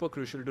super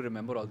crucial to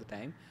remember all the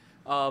time.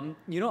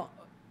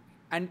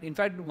 And in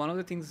fact, one of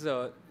the things,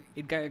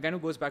 it kind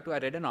of goes back to, I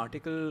read an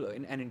article,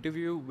 in an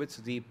interview with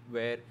Sudeep,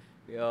 where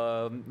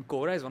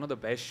Cora is one of the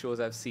best shows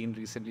I've seen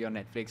recently on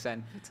Netflix.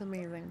 And it's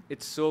amazing.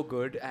 It's so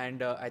good.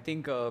 And I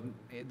think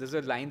there's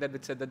a line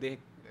that said that they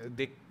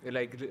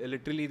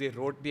literally they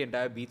wrote the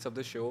entire beats of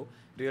the show,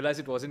 realized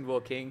it wasn't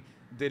working,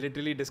 they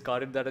literally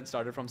discarded that and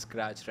started from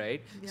scratch,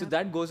 right? Yeah. So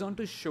that goes on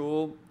to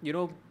show,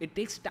 it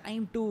takes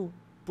time to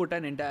put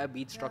an entire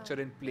beat structure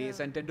in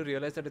place and tend to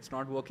realize that it's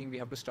not working, we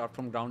have to start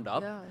from ground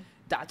up. Yeah.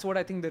 That's what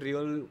I think the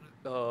real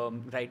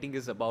writing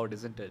is about,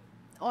 isn't it?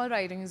 All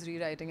writing is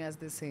rewriting, as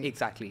they say.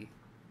 Exactly.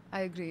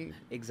 I agree.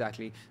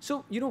 Exactly.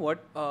 So, you know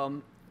what?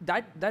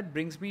 That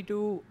brings me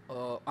to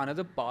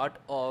another part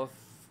of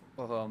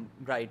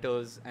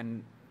writers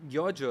and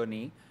your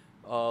journey.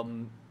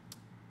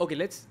 Okay,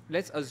 let's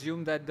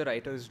assume that the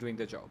writer is doing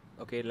the job.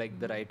 Okay, like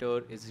the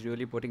writer is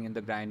really putting in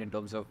the grind in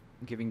terms of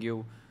giving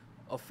you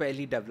a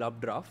fairly developed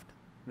draft,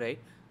 right?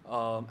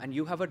 And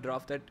you have a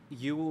draft that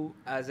you,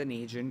 as an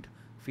agent,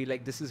 feel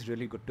like this is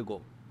really good to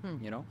go.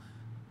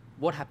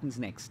 what happens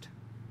next?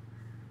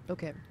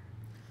 Okay.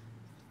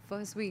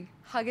 First we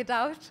hug it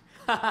out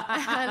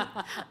and,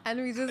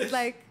 and we just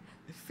like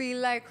feel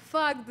like,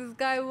 fuck, this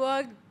guy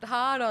worked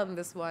hard on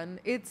this one.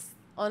 It's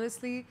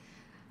honestly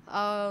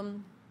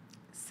um,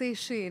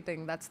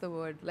 satiating, that's the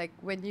word. Like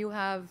when you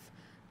have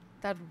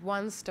that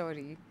one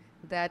story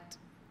that,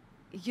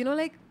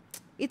 like,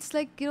 it's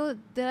like,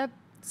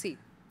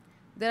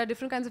 there are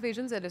different kinds of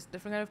agents, there is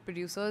different kind of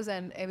producers,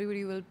 and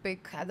everybody will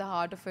pick at the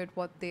heart of it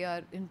what they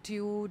are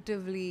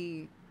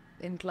intuitively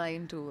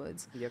inclined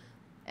towards. Yep.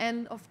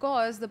 And of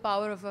course, the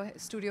power of a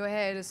studio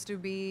head is to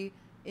be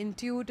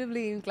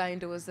intuitively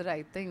inclined towards the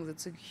right things.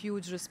 It's a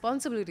huge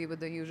responsibility. With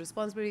the huge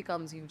responsibility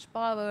comes huge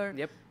power.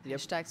 Yep.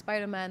 Hashtag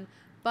Spider-Man.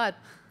 But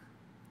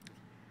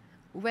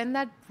when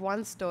that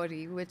one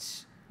story,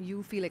 which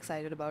you feel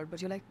excited about,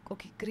 but you're like,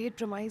 okay, great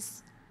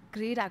premise,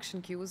 great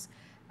action cues.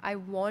 I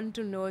want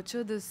to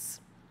nurture this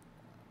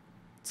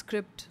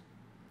script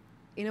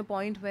in a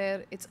point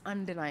where it's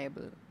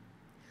undeniable.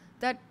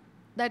 That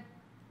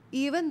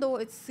even though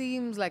it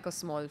seems like a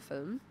small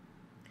film,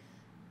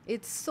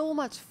 it's so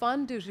much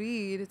fun to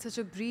read. It's such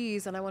a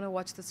breeze, and I want to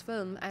watch this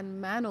film.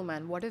 And man, oh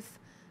man, what if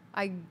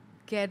I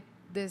get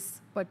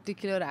this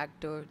particular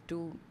actor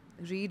to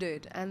read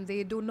it and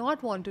they do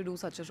not want to do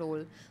such a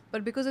role,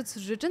 but because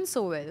it's written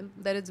so well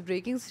that it's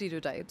breaking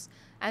stereotypes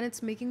and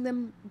it's making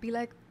them be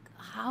like,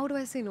 how do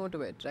I say no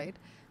to it, right?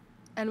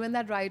 And when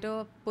that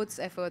writer puts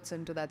efforts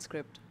into that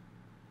script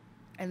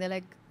and they're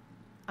like,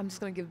 I'm just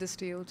going to give this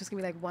to you. Just give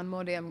me like one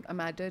more day. I'm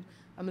at it.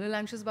 I'm a little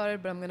anxious about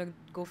it, but I'm going to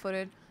go for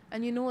it.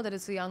 And you know that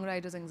it's a young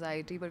writer's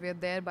anxiety, but we're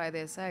there by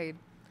their side.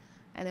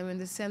 And then when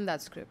they send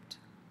that script,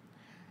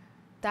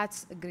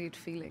 that's a great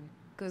feeling.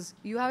 Because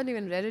you haven't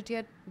even read it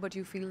yet, but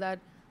you feel that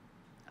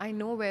I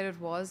know where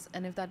it was.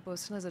 And if that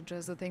person has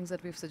addressed the things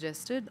that we've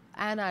suggested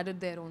and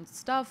added their own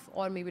stuff,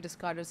 or maybe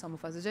discarded some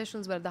of our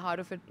suggestions, but at the heart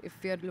of it, if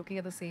we are looking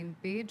at the same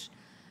page,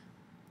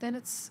 then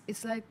it's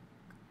like,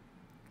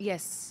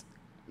 yes,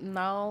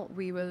 now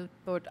we will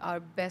put our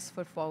best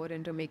foot forward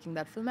into making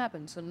that film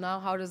happen. So now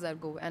how does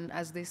that go? And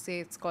as they say,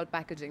 it's called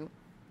packaging.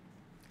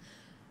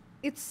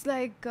 It's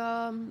like,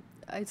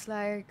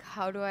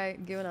 how do I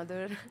give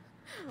another?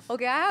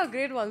 Okay, I have a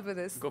great one for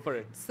this. Go for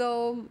it.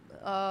 So,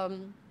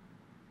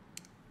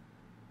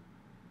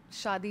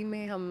 शादी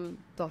में हम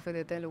तोहफे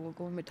देते हैं लोगों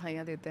को,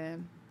 मिठाइयाँ देते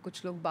हैं,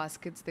 कुछ लोग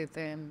बास्केट्स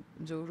देते हैं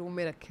जो रूम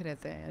में रखे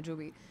रहते हैं या जो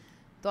भी.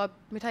 तो आप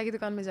मिठाई की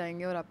दुकान में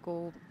जाएंगे और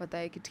आपको पता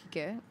है कि ठीक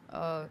है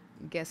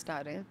गेस्ट आ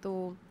रहे हैं,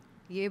 तो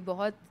ये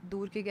बहुत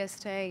दूर के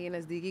गेस्ट हैं, ये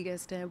नज़दीकी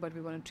गेस्ट हैं, but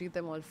we want to treat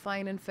them all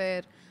fine and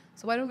fair.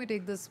 So why don't we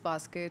take this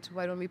basket?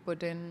 Why don't we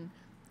put in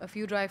a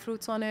few dry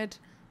fruits on it?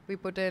 We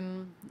put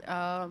in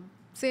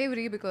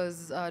savory,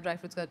 because dry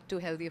fruits are too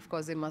healthy. Of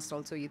course, they must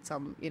also eat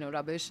some,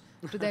 rubbish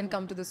to then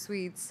come to the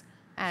sweets.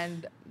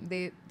 And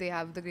they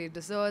have the great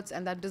desserts,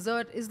 and that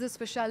dessert is the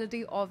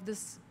speciality of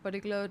this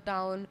particular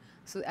town.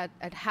 So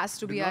it has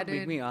to be added. Do not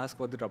make me ask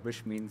what the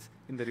rubbish means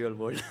in the real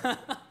world.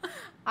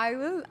 I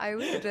will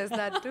address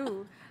that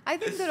too. I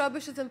think the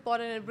rubbish is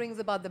important. It brings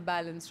about the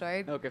balance,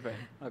 right? Okay, fine.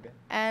 Okay.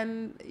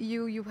 And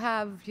you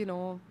have,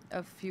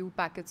 a few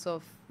packets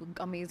of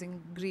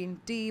amazing green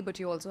tea, but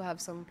you also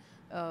have some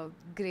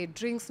great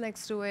drinks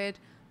next to it.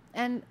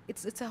 And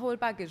it's a whole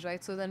package,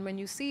 right? So then when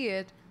you see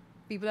it,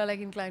 people are like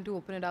inclined to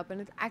open it up,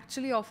 and it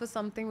actually offers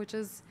something which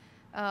is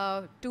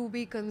to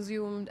be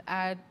consumed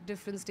at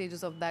different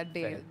stages of that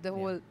day. Fair. The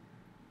whole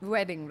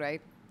wedding,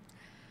 right?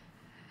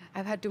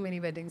 I've had too many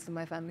weddings in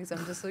my family, so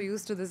I'm just so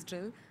used to this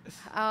drill.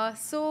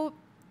 So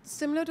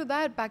similar to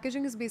that,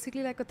 packaging is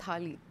basically like a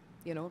thali,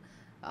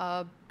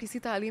 किसी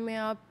थाली में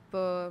आप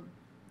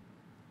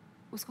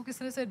उसको किस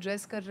तरह से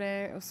dress कर रहे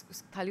हैं,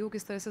 उस थाली को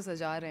किस तरह से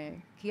सजा रहे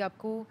हैं कि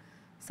आपको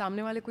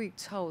सामने वाले को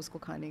इच्छा हो उसको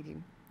खाने की.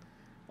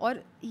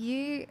 और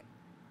ये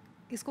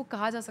इसको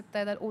कहा जा सकता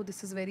है that, oh,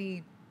 this is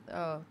very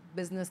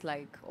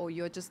business-like, or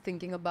you're just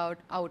thinking about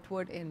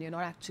outward in, you're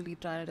not actually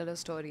trying to tell a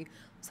story.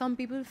 Some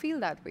people feel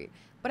that way.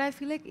 But I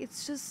feel like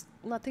it's just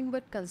nothing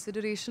but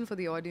consideration for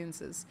the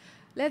audiences.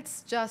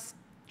 Let's just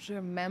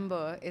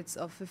remember it's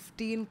a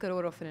 15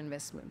 crore of an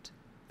investment.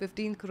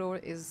 15 crore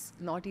is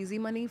not easy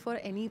money for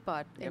any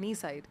part, any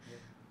side. Yep.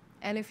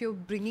 And if you're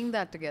bringing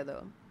that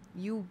together,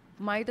 you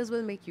might as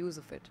well make use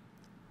of it.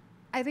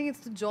 I think it's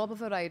the job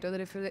of a writer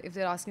that if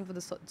they're asking for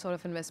this sort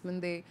of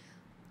investment, they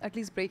at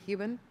least break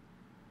even.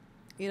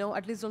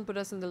 At least don't put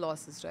us in the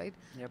losses, right?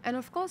 Yep. And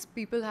of course,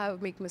 people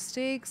make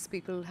mistakes,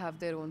 people have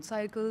their own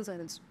cycles, and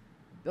it's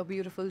a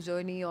beautiful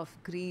journey of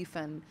grief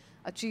and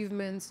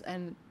achievements,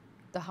 and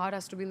the heart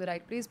has to be in the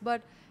right place.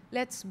 But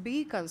let's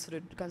be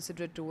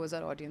considerate towards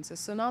our audiences.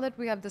 So now that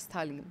we have this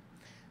thali,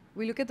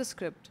 we look at the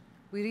script,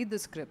 we read the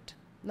script.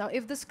 Now,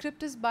 if the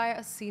script is by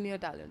a senior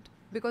talent,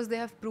 because they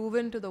have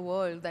proven to the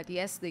world that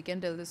yes, they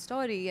can tell the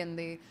story, and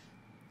they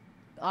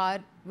are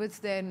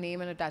with their name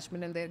and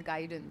attachment and their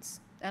guidance,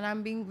 and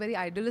I'm being very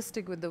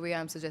idealistic with the way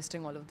I'm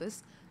suggesting all of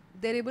this,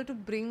 they're able to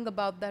bring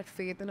about that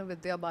faith in a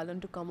Vidya Balan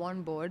to come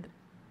on board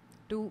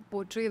to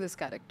portray this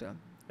character,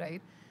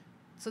 right?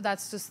 So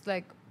that's just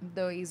like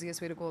the easiest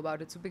way to go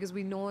about it. So because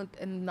we know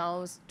in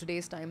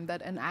today's time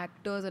that an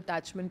actor's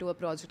attachment to a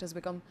project has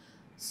become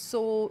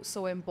so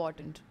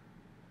important,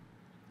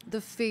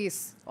 the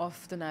face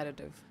of the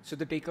narrative. So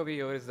the takeaway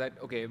here is that,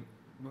 okay,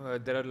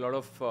 there are a lot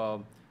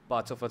of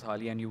parts of a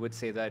thali, and you would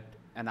say that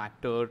an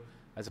actor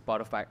as a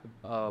part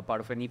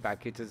of any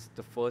package is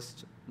the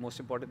first most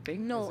important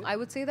thing? No, Is it? I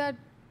would say that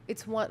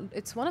it's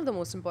one of the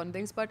most important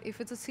things, but if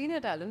it's a senior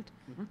talent,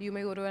 you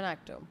may go to an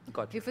actor.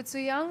 Gotcha. If it's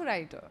a young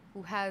writer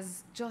who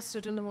has just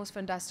written the most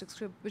fantastic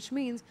script, which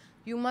means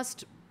you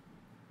must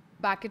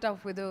back it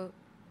up with a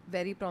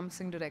very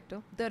promising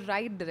director, the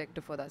right director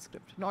for that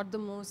script, not the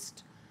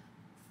most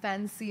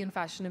fancy and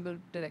fashionable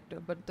director,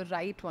 but the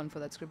right one for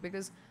that script,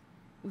 because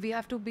we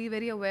have to be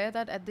very aware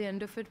that at the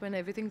end of it, when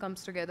everything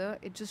comes together,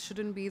 it just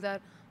shouldn't be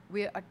that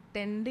we're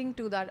attending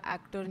to that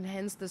actor and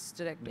hence this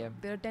director. Yeah.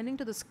 We're attending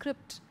to the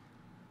script.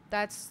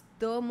 That's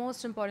the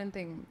most important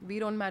thing. We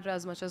don't matter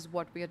as much as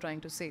what we are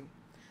trying to say.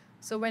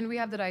 So when we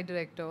have the right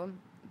director,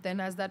 then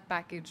as that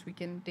package, we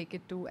can take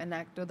it to an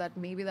actor that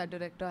maybe that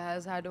director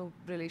has had a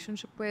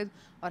relationship with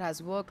or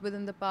has worked with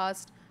in the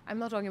past. I'm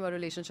not talking about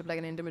relationship like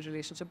an intimate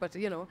relationship, but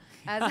as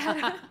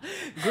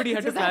Good, you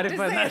had to just have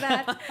clarify say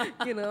that.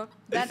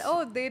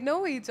 that they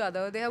know each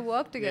other, they have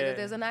worked together. Yeah.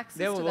 There's an access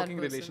They have to a that working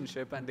person.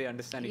 relationship and they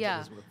understand each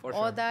Yeah, other's work, for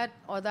or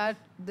sure. that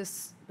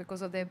this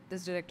because of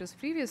this director's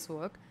previous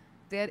work,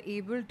 they are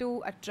able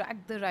to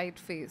attract the right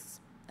face,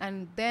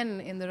 and then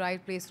in the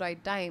right place,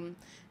 right time,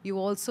 you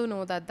also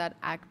know that that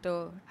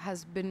actor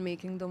has been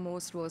making the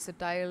most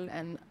versatile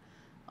and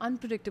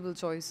unpredictable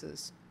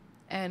choices.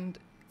 And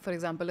for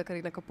example, like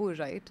Kareena Kapoor,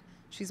 right?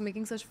 She's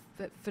making such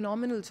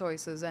phenomenal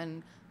choices,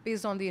 and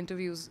based on the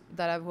interviews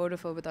that I've heard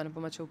of her with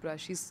Anupama Chopra,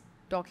 she's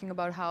talking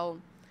about how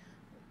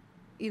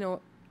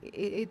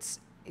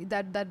it's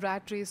that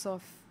rat race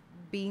of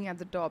being at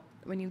the top.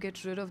 When you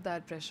get rid of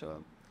that pressure,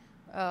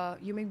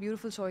 you make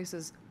beautiful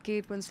choices.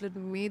 Kate Winslet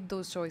made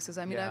those choices.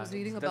 I mean, I was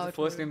reading about that's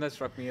the first her. name that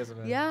struck me as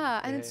well.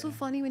 Yeah, and it's so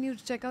funny when you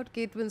check out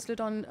Kate Winslet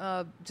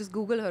on, just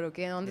Google her,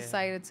 okay? And on the Yeah.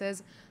 side it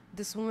says,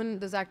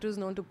 this actor is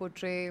known to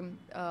portray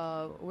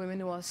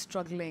women who are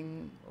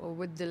struggling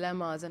with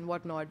dilemmas and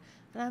whatnot.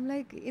 And I'm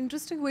like,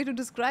 interesting way to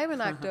describe an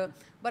actor.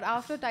 But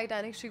after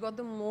Titanic, she got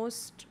the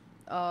most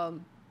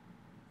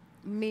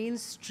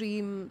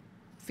mainstream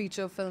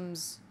feature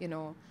films,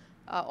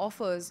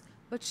 offers.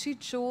 But she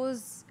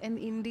chose an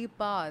indie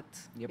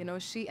path, Yep.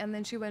 and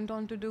then she went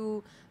on to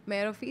do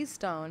Mayor of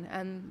Easttown,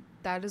 and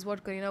that is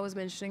what Kareena was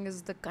mentioning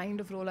is the kind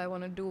of role I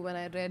want to do. When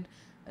I read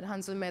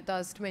Hansel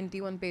Mehta's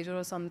 21-pager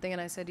or something,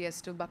 and I said yes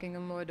to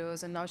Buckingham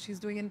Murders, and now she's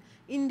doing an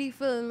indie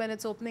film and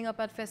it's opening up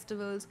at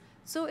festivals.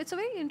 So it's a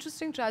very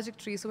interesting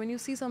trajectory. So when you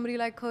see somebody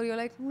like her, you're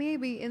like,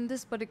 maybe in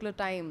this particular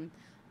time,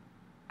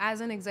 as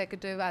an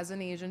executive, as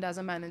an agent, as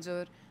a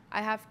manager,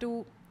 I have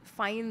to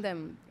find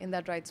them in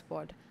that right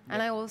spot.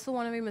 And I also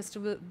want to be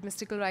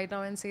mystical right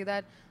now and say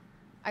that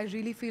I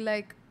really feel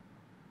like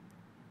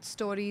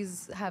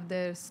stories have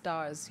their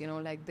stars,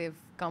 like they've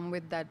come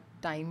with that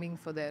timing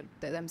for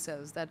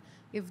themselves, that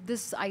if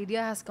this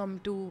idea has come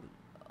to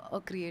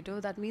a creator,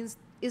 that means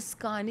is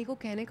kahani ko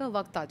kehne ka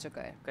waqt aa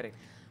chuka hai. Correct.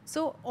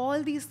 So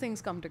all these things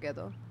come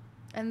together.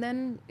 And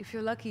then if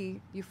you're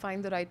lucky, you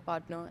find the right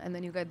partner and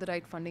then you get the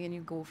right funding and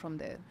you go from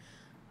there.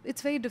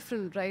 It's very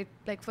different, right?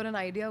 Like for an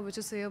idea, which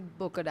is say a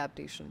book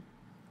adaptation.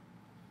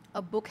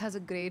 A book has a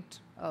great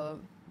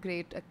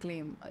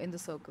acclaim in the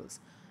circles.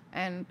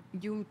 And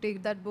you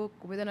take that book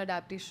with an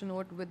adaptation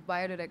note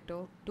by a director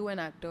to an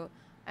actor,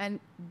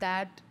 and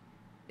that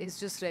is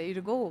just ready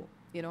to go.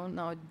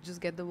 Now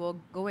just get the work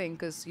going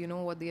because you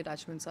know what the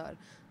attachments are.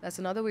 That's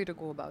another way to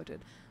go about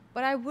it.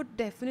 But I would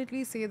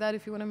definitely say that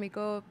if you want to make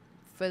a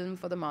film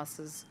for the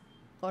masses,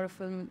 or a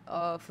film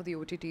for the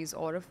OTTs,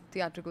 or a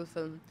theatrical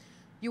film,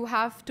 you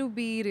have to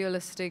be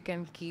realistic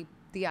and keep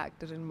the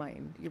actor in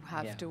mind. You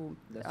have to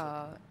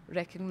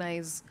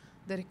recognize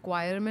the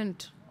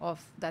requirement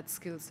of that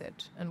skill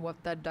set and what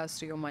that does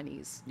to your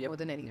monies more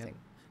than anything.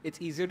 Yep.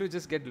 It's easier to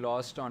just get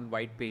lost on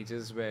white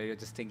pages where you're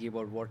just thinking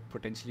about what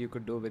potentially you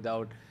could do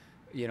without,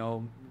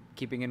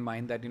 keeping in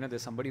mind that,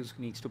 there's somebody who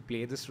needs to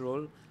play this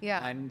role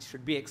and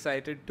should be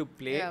excited to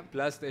play. Yeah.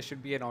 Plus, there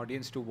should be an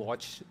audience to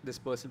watch this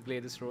person play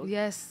this role.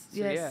 Yes, So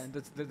yes.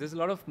 there's a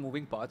lot of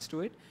moving parts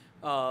to it.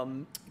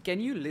 Can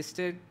you list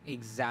an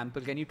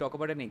example? Can you talk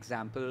about an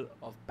example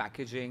of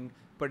packaging,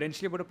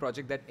 potentially about a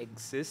project that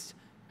exists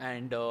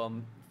and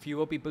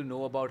fewer people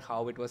know about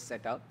how it was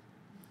set up?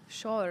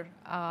 Sure.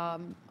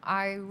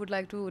 I would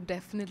like to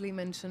definitely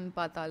mention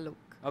Paatal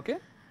Look. Okay.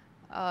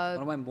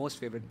 One of my most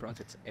favorite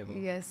projects ever.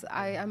 Yes,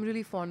 I'm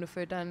really fond of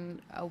it,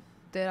 and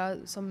there are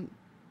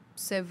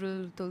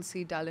several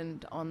Tulsea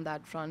talent on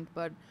that front,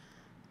 but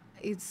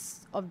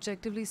it's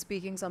objectively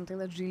speaking something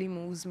that really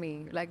moves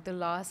me. Like the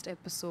last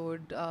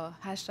episode,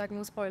 hashtag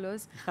no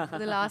spoilers,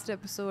 the last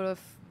episode of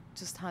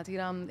just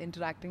Hathiram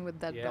interacting with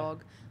that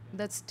dog,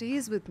 that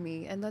stays with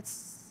me. And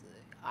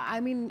I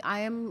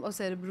am a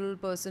cerebral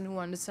person who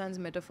understands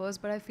metaphors,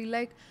 but I feel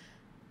like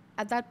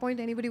at that point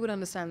anybody would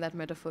understand that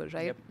metaphor,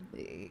 right?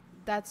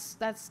 That's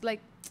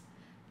like,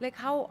 Like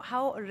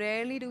how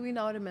rarely do we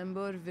now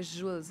remember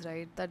visuals,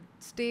 right? That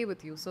stay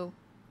with you. So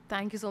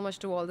thank you so much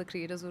to all the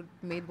creators who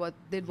made what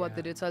they Yeah.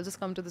 did. So I'll just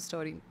come to the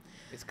story.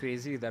 It's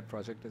crazy that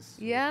project is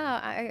so Yeah,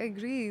 I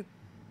agree.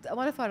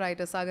 One of our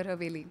writers, Sagar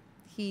Haveli,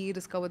 he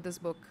discovered this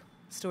book,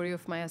 Story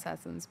of My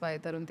Assassins by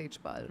Tarun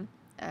Tejpal.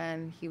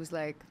 And he was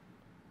like,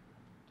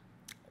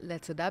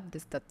 let's adapt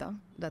this,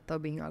 Datta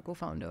being our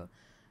co-founder.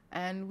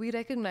 And we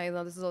recognize,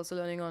 now this is also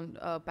learning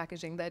on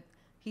packaging, that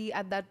he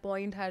at that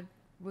point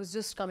was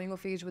just coming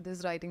of age with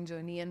his writing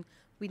journey, and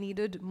we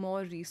needed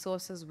more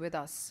resources with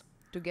us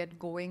to get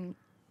going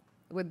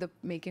with the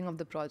making of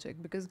the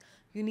project, because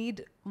you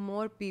need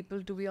more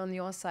people to be on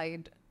your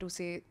side to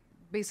say,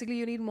 basically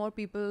you need more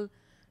people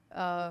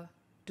uh,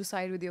 to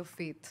side with your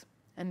faith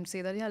and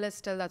say that, yeah,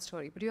 let's tell that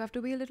story. But you have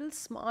to be a little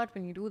smart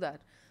when you do that.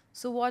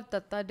 So what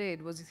Datta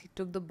did was he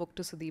took the book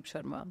to Sudeep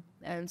Sharma,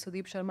 and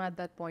Sudeep Sharma at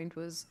that point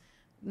was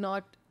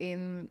not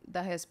in the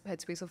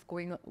headspace of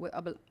going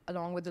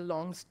along with the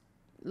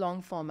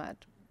long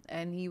format,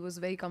 and he was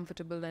very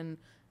comfortable and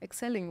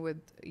excelling with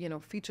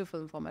feature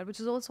film format, which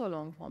is also a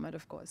long format,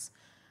 of course.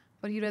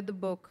 But he read the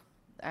book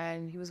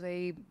and he was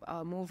very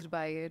moved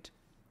by it.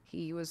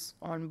 He was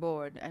on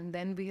board, and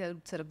then we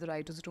helped set up the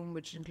writers' room,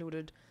 which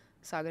included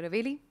Sagar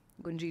Haveli,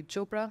 Gunjit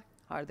Chopra,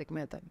 Hardik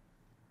Mehta.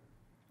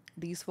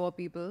 These four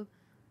people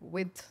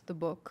with the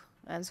book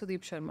and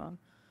Sudeep Sharma,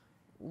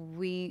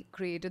 we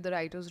created the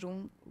writers'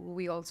 room.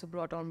 We also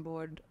brought on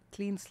board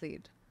Clean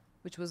Slate,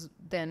 which was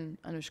then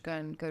Anushka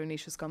and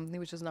Karunesh's company,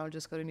 which is now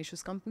just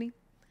Karunesh's company.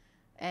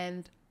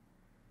 And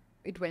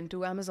it went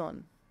to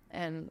Amazon.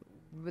 And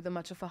with a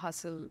much of a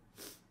hustle,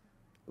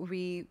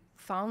 we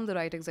found the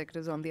right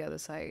executives on the other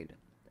side.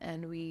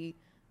 And we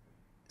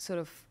sort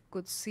of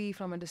could see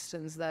from a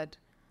distance that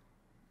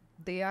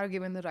they are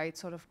given the right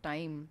sort of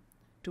time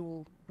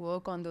to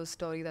work on the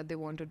story that they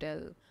want to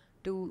tell,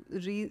 to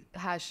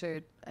rehash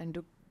it and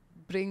to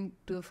bring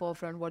to the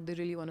forefront what they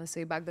really want to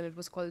say. Back then it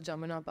was called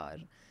Jamuna Par.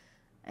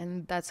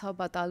 And that's how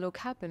Paatal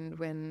happened,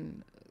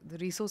 when the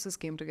resources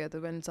came together,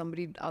 when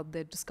somebody out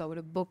there discovered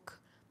a book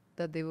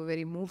that they were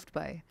very moved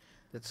by.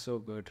 That's so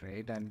good,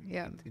 right? And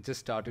Yeah. it just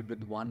started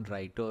with one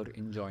writer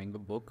enjoying the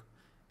book,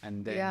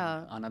 and then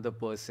Yeah. another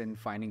person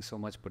finding so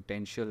much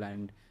potential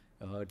and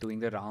doing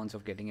the rounds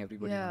of getting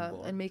everybody on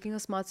board. And making a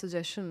smart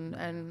suggestion.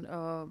 And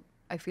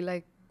I feel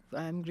like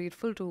I'm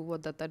grateful to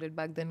what Datta did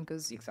back then,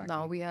 because Exactly.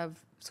 now we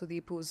have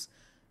Sudeep, who's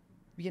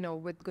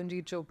with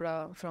Gunjit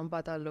Chopra from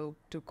Paatal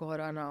to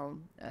Kohra now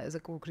as a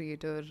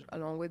co-creator,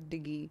 along with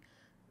Diggy,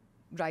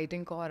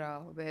 writing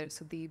Kohra, where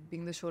Sudeep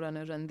being the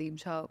showrunner, Randeep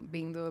Jha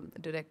being the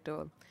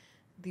director.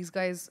 These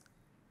guys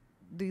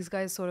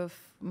sort of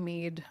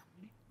made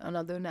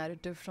another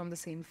narrative from the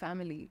same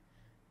family,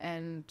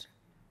 and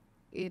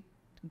it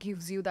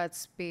gives you that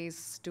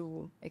space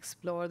to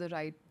explore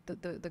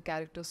the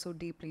characters so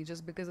deeply,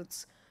 just because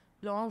it's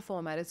long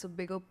format. It's a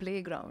bigger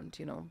playground.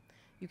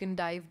 You can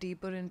dive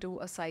deeper into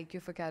a psyche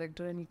of a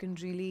character, and you can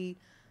really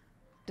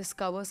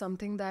discover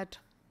something that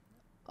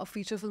a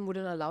feature film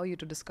wouldn't allow you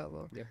to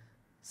discover. Yeah.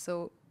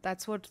 So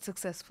that's what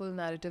successful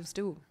narratives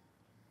do.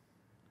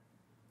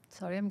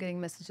 Sorry, I'm getting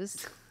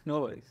messages.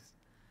 No worries.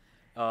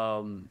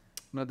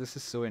 No, this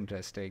is so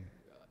interesting.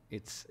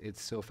 It's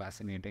so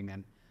fascinating,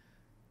 and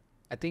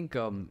I think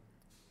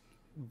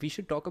we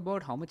should talk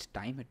about how much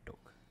time it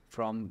took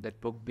from that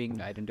book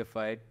being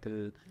identified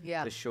till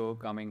Yeah. the show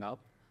coming up.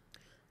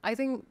 I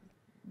think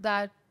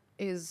that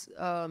is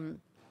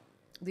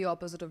the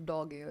opposite of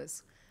dog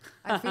ears.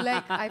 I feel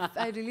like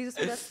I really just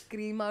want to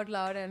scream out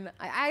loud, and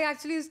I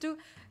actually used to.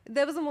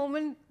 There was a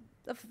moment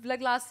of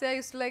like last year, I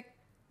used to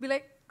be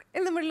like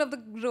in the middle of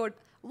the road.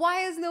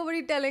 Why is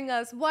nobody telling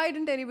us? Why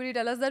didn't anybody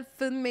tell us that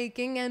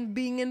filmmaking and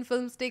being in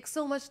films takes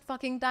so much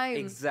fucking time?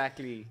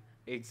 Exactly.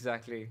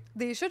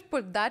 They should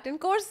put that in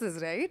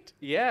courses, right?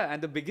 Yeah,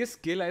 and the biggest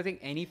skill I think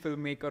any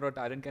filmmaker or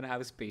talent can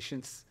have is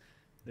patience,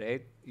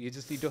 right? You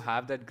just need to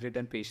have that grit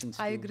and patience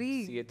I to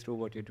agree. see it through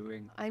what you're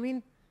doing. I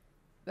mean,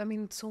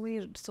 so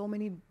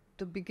many,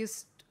 the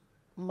biggest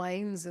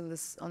minds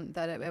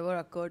that have ever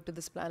occurred to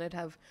this planet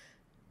have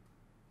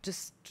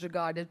just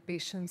regarded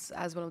patience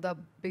as one of the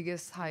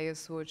biggest,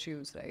 highest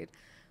virtues, right?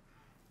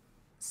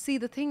 See,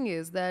 the thing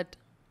is that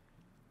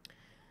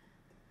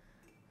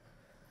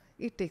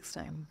it takes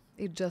time.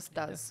 It just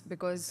does,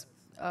 because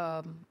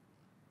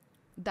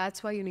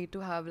that's why you need to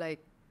have like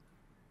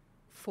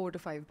 4 to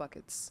 5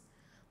 buckets.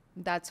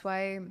 That's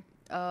why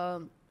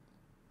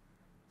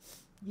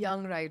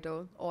young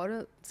writer or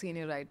a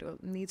senior writer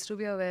needs to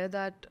be aware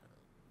that,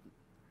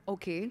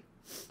 okay,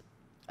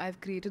 I've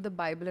created the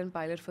Bible and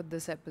pilot for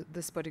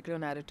this particular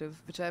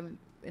narrative, which I'm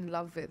in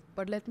love with,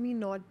 but let me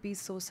not be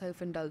so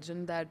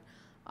self-indulgent that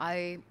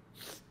I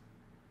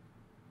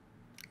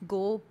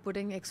go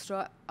putting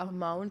extra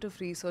amount of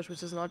research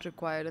which is not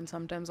required, and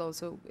sometimes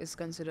also is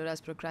considered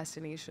as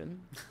procrastination.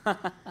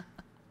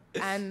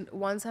 And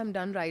once I'm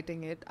done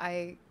writing it,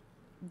 I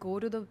go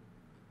to the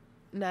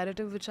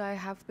narrative which I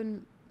have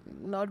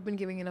not been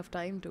giving enough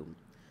time to.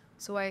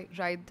 So I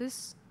write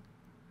this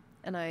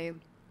and I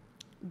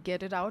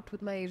get it out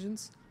with my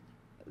agents.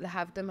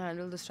 have them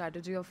handle the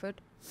strategy of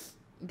it,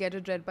 get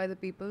it read by the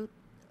people.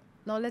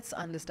 Now let's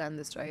understand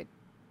this, right?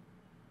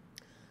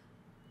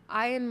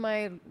 I, in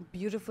my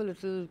beautiful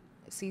little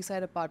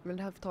seaside apartment,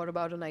 have thought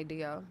about an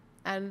idea,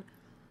 and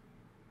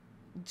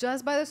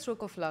just by the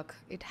stroke of luck,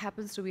 it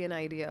happens to be an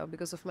idea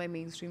because of my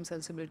mainstream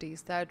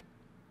sensibilities that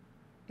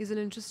is an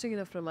interesting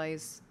enough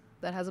premise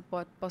that has a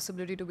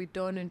possibility to be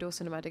turned into a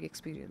cinematic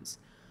experience.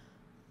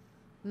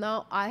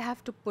 Now, I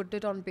have to put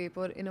it on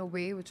paper in a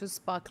way which is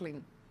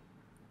sparkling.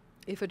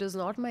 If it is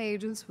not, my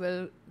agents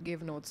will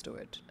give notes to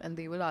it and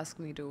they will ask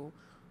me to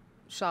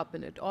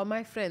sharpen it. Or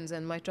my friends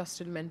and my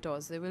trusted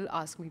mentors, they will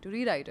ask me to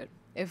rewrite it.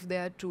 If they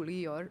are truly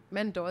your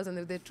mentors and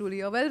if they're truly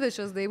your well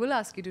wishers, they will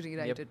ask you to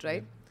rewrite it,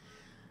 right?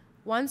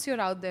 Once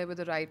you're out there with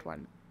the right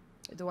one,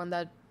 the one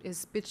that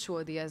is pitch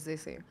worthy, as they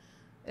say,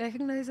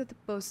 recognize that the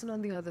person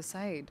on the other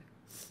side,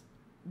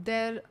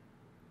 their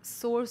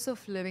source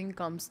of living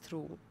comes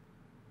through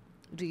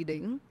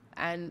reading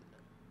and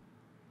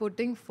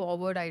putting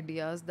forward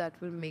ideas that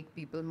will make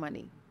people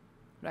money,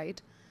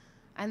 right?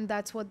 And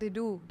that's what they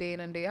do day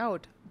in and day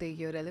out. They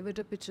hear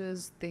elevator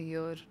pitches, they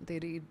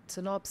read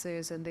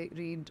synopsis, and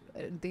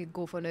they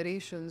go for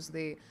narrations,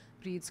 they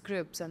read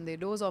scripts, and they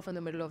doze off in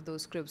the middle of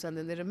those scripts, and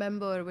then they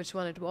remember which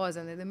one it was,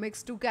 and then they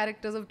mix two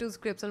characters of two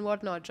scripts and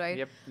whatnot,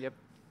 right? Yep.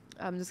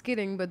 I'm just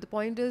kidding, but the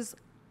point is,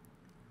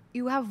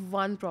 you have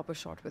one proper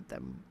shot with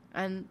them,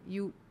 and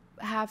you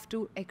have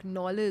to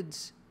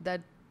acknowledge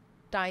that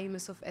time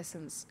is of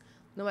essence,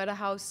 no matter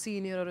how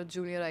senior or a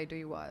junior writer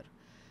you are.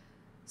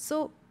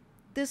 So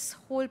this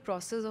whole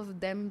process of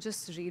them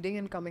just reading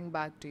and coming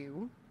back to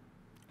you,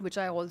 which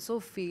I also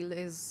feel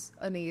is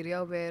an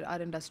area where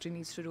our industry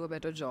needs to do a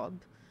better job.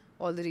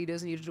 All the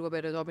readers need to do a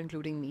better job,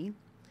 including me.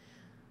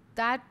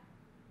 That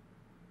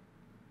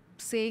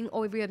saying,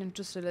 oh, if we are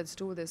interested, let's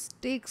do this,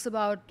 takes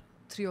about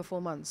 3 or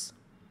 4 months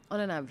on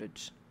an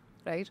average,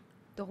 right?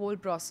 The whole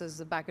process,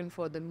 the back and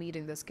forth, the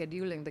meeting, the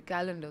scheduling, the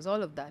calendars,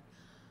 all of that.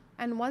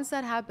 And once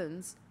that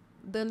happens,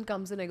 then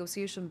comes the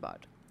negotiation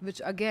part,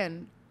 which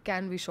again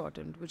can be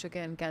shortened, which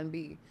again can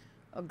be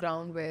a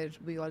ground where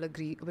we all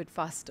agree a bit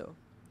faster.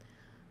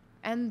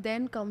 And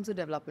then comes the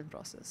development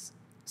process.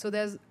 So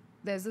there's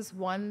this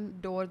one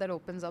door that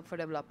opens up for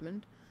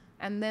development,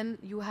 and then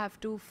you have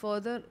to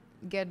further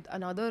get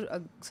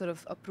another sort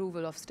of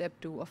approval of step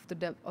 2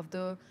 of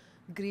the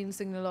green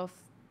signal of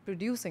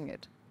producing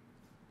it.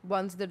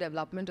 Once the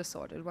development is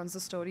sorted, once the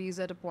story is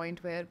at a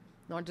point where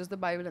not just the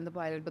Bible and the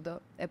pilot, but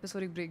the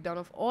episodic breakdown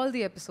of all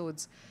the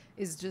episodes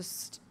is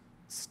just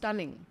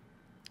stunning,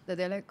 that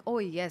they're like, oh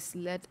yes,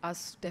 let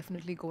us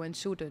definitely go and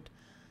shoot it.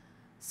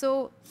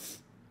 So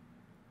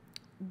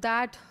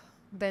that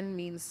then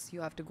means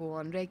you have to go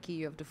on recce,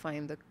 you have to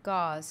find the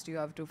cast, you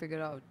have to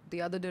figure out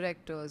the other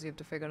directors, you have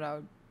to figure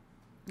out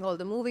all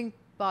the moving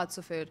parts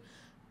of it.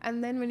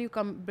 And then when you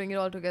bring it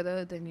all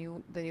together, then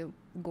you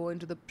go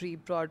into the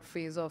pre-prod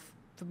phase of,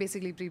 so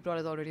basically pre-prod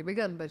has already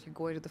begun, but you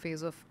go into the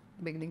phase of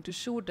beginning to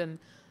shoot, and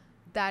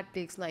that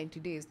takes 90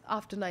 days.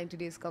 After 90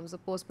 days comes the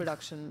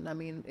post-production. I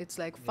mean, it's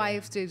like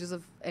 5 stages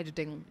of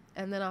editing.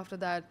 And then after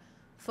that,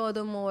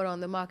 furthermore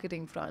on the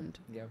marketing front.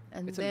 Yeah,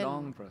 and it's a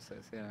long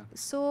process, yeah.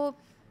 So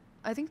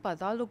I think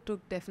Paatal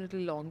took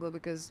definitely longer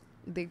because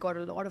they got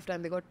a lot of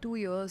time. They got 2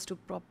 years to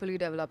properly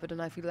develop it,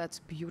 and I feel that's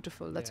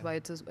beautiful. That's why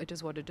it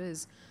is what it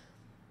is.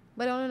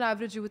 But on an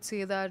average, you would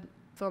say that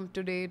from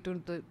today to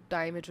the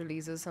time it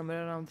releases,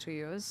 somewhere around 3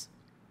 years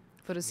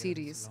for a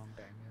series. It's a long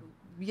time,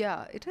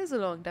 yeah, it is a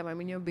long time. I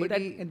mean, your baby...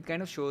 But it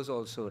kind of shows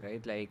also,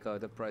 right? Like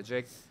the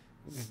project,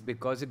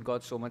 because it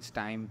got so much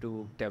time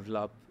to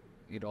develop,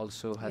 it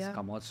also has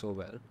come out so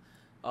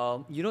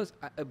well.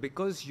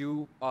 Because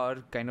you are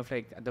kind of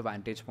like at the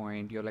vantage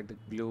point, you're like the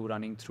glue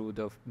running through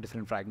the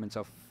different fragments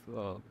of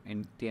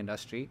in the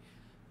industry.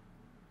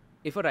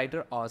 If a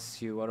writer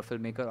asks you or a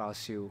filmmaker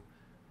asks you,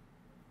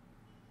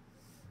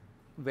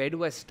 where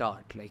do I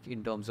start? Like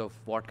in terms of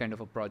what kind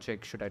of a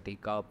project should I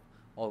take up,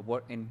 or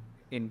what in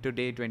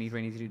today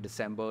 2023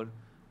 December,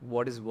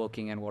 what is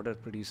working and what are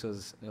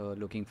producers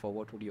looking for?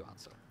 What would you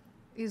answer?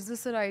 Is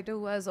this a writer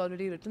who has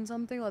already written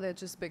something, or they're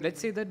just beginning? Let's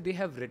say that they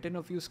have written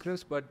a few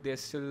scripts, but they're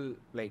still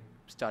like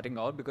starting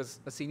out, because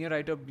a senior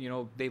writer,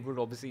 they would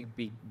obviously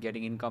be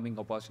getting incoming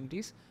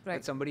opportunities. Right.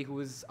 But somebody who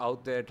is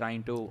out there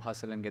trying to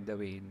hustle and get their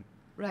way in.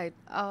 Right.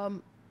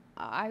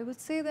 I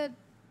would say that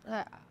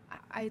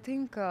I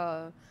think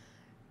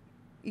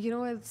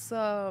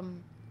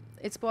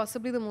it's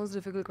possibly the most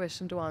difficult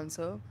question to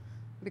answer,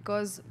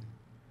 because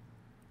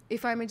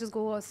if I may just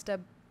go a step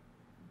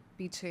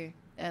piche,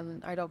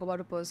 and I talk about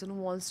a person who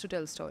wants to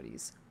tell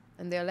stories,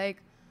 and they're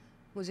like,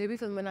 mujhe bhi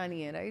film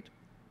banani hai, right?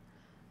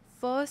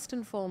 First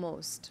and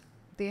foremost,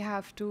 they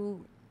have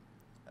to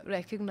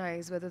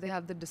recognize whether they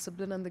have the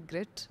discipline and the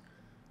grit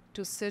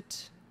to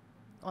sit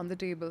on the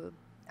table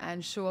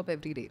and show up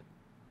every day,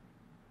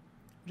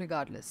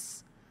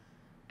 regardless,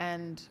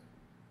 and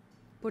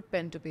put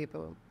pen to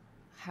paper,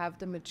 have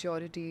the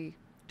maturity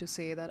to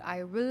say that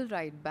I will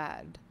write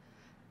bad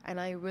and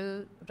I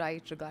will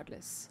write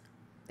regardless.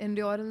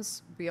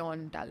 Endurance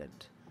beyond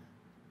talent.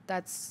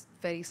 That's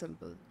very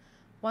simple.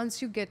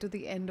 Once you get to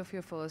the end of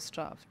your first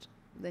draft,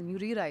 then you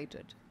rewrite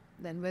it.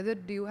 Then whether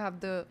do you have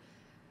the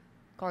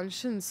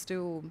conscience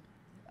to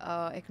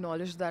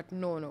acknowledge that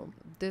no,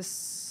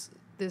 this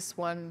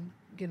one,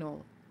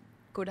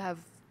 could have,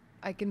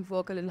 I can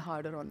work a little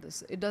harder on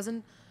this. It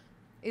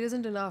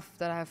isn't enough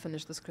that I have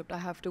finished the script. I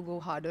have to go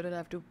harder and I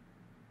have to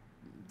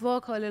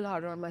work a little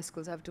harder on my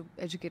skills. I have to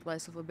educate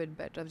myself a bit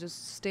better. I have to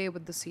just stay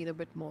with the scene a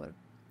bit more.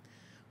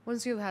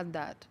 Once you've had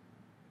that,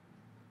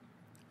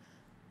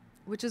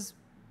 which is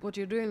what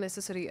you're doing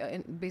necessary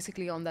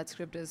basically on that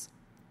script, is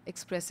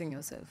expressing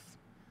yourself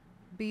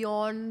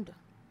beyond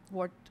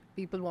what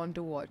people want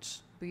to watch,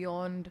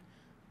 beyond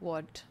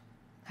what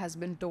has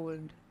been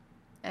told,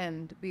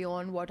 and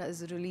beyond what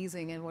is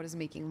releasing and what is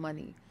making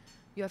money.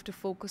 You have to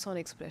focus on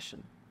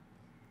expression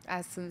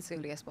as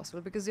sincerely as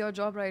possible, because your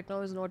job right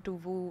now is not to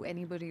woo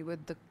anybody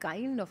with the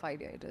kind of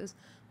idea it is,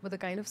 but the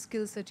kind of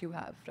skills that you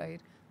have,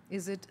 right?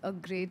 Is it a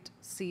great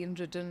scene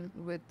written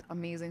with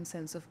amazing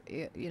sense of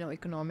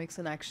economics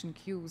and action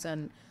cues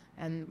and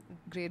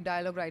great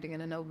dialogue writing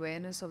and an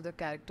awareness of the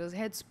character's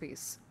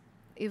headspace?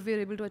 If we're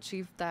able to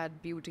achieve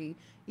that beauty,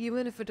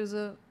 even if it is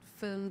a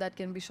film that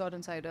can be shot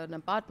inside an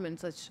apartment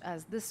such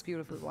as this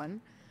beautiful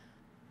one,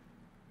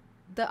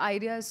 the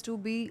idea is to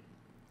be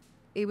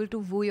able to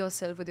woo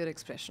yourself with your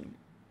expression.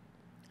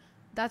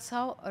 That's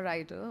how a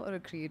writer or a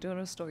creator or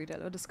a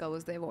storyteller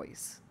discovers their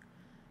voice.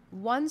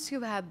 Once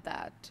you've had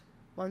that,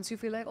 once you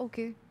feel like,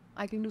 okay,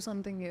 I can do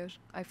something here,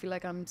 I feel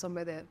like I'm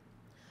somewhere there,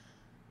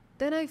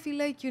 then I feel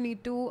like you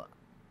need to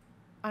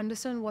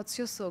understand what's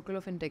your circle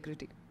of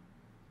integrity.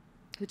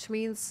 Which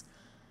means,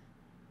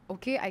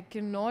 okay, I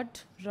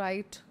cannot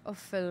write a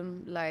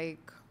film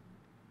like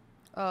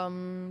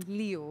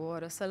Leo or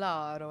a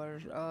Salar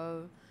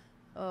or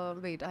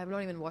wait, I have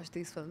not even watched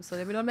these films, so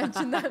let me not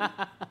mention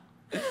that.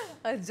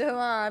 A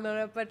Jawan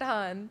or a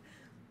Pathan.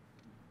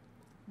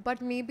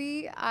 But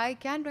maybe I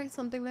can write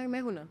something like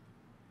Mehuna.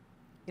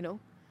 You know,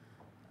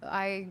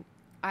 I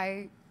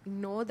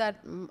know that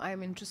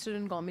I'm interested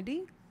in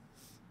comedy,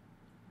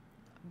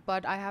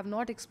 but I have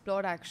not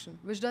explored action,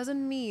 which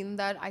doesn't mean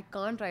that I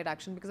can't write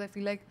action, because I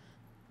feel like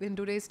in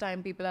today's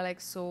time people are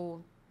like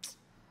so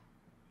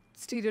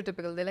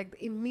stereotypical. They like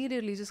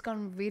immediately just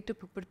can't wait to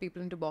put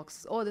people into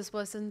boxes. Oh, this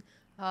person,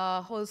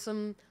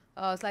 wholesome,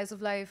 slice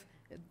of life,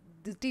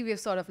 the TVF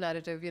sort of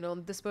narrative,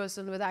 this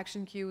person with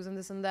action cues and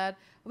this and that.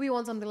 We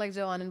want something like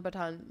Jawan and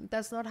Pathan.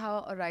 That's not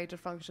how a writer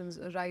functions.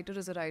 A writer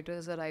is a writer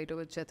is a writer,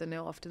 which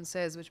Chaitanya often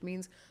says, which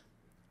means,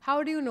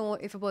 how do you know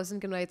if a person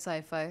can write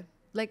sci-fi?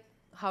 Like,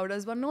 how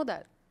does one know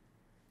that?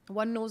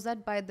 One knows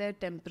that by their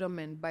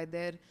temperament, by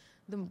the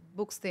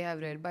books they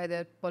have read, by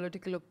their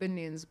political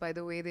opinions, by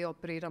the way they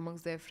operate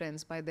amongst their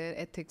friends, by their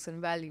ethics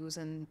and values,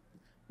 and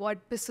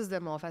what pisses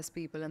them off as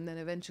people. And then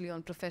eventually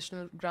on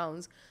professional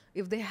grounds,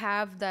 if they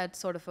have that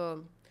sort of a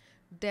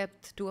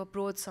depth to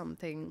approach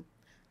something,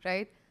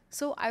 right?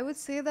 So I would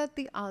say that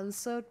the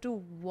answer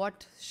to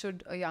what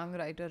should a young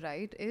writer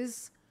write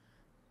is,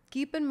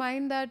 keep in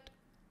mind that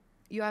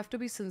you have to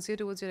be sincere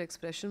towards your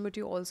expression, but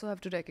you also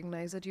have to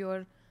recognize that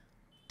you're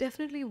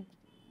definitely,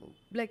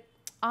 like,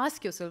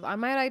 ask yourself,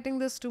 am I writing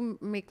this to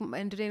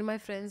entertain my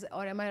friends,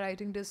 or am I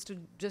writing this to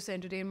just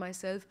entertain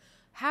myself?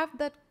 Have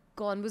that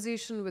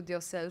conversation with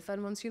yourself,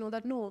 and once you know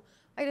that, no,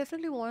 I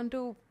definitely want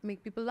to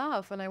make people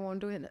laugh, and I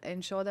want to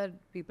ensure that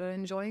people are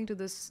enjoying to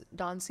this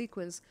dance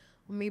sequence.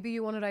 Maybe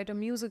you want to write a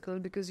musical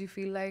because you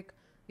feel like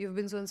you've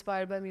been so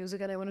inspired by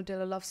music, and I want to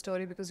tell a love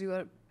story because you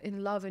are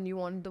in love and you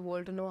want the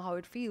world to know how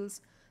it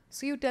feels.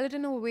 So you tell it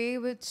in a way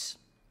which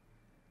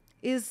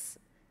is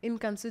in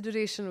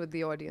consideration with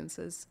the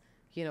audiences,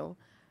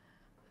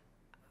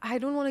 I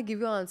don't want to give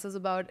you answers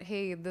about,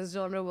 hey, this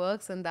genre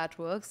works and that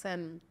works,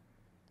 and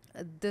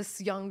this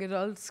young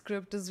adult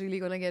script is really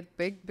going to get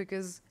big,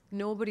 because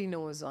nobody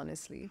knows,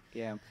 honestly.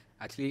 Yeah.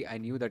 Actually, I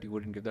knew that you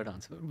wouldn't give that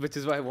answer, which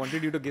is why I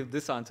wanted you to give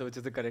this answer, which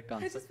is the correct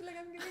answer. I just feel like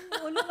I'm giving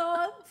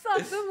monologues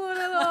after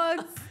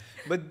monologues.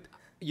 But,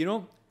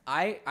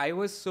 I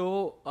was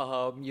so,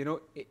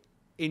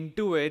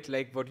 into it,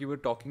 like what you were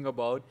talking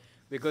about,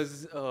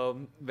 because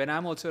when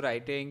I'm also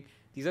writing,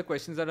 these are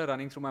questions that are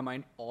running through my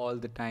mind all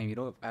the time.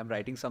 If I'm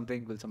writing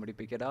something, will somebody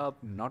pick it up?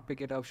 Not pick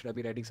it up? Should I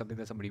be writing something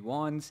that somebody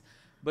wants?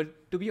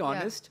 But to be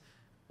honest,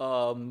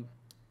 when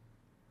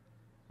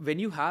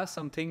you have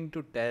something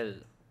to tell,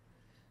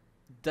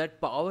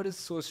 that power is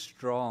so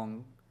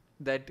strong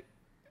that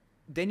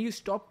then you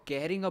stop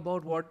caring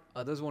about what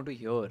others want to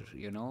hear,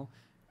 you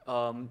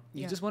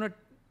just want to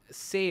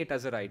say it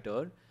as a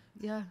writer.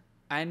 Yeah.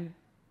 And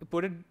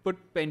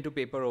put pen to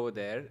paper over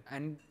there,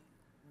 and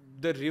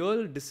the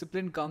real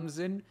discipline comes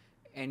in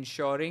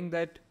ensuring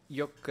that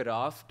your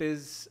craft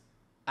is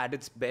at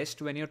its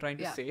best when you're trying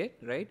to say it,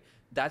 right?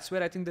 That's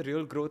where I think the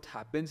real growth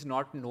happens,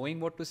 not knowing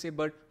what to say,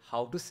 but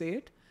how to say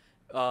it.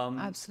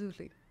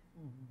 Absolutely.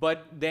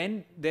 But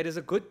then there is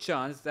a good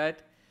chance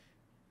that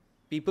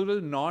people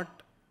will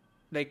not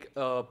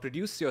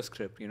produce your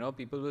script,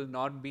 people will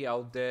not be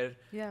out there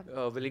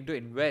willing to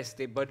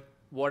invest. But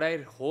what I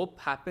hope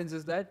happens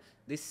is that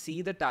they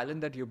see the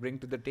talent that you bring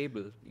to the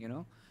table,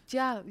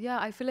 Yeah,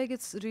 I feel like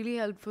it's really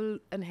helpful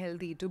and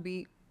healthy to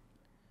be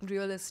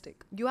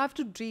realistic. You have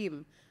to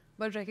dream,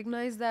 but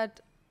recognize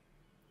that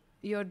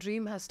your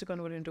dream has to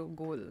convert into a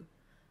goal.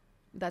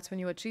 That's when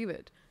you achieve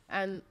it.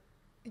 And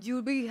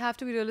have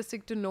to be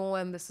realistic to know,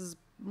 and this is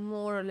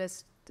more or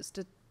less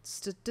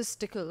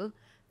statistical,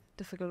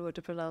 difficult word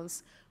to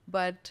pronounce,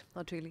 but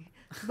not really.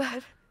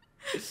 But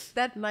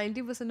that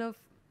 90% of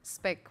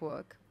spec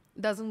work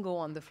doesn't go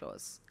on the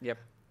floors. Yep.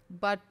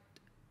 But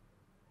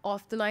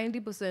of the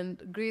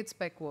 90% great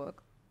spec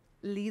work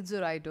leads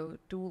a writer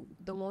to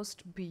the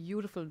most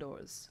beautiful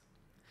doors.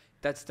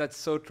 That's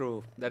so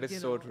true. That is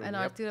so true. And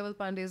Yep. Aarti Raval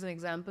Pandey is an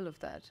example of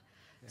that.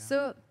 Yeah.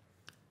 So,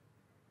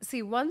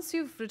 see, once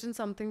you've written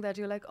something that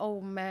you're like,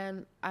 oh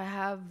man, I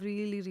have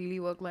really, really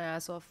worked my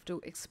ass off to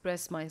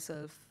express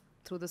myself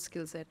through the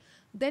skill set,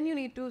 then you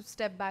need to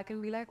step back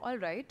and be like, all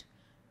right,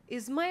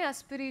 is my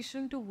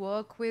aspiration to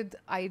work with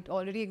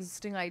already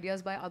existing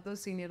ideas by other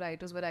senior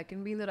writers where I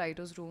can be in the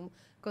writer's room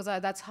because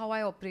that's how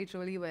I operate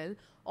really well?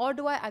 Or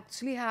do I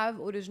actually have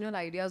original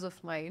ideas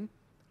of mine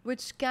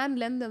which can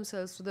lend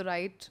themselves to the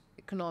right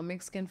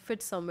economics, can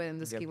fit somewhere in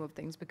the Yep. scheme of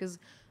things? Because,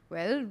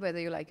 well, whether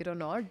you like it or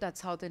not,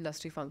 that's how the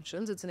industry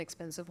functions. It's an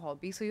expensive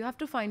hobby. So you have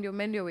to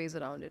mend your ways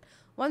around it.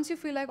 Once you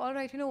feel like, all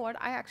right, you know what,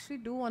 I actually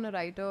do want to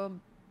write a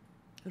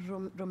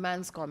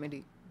romance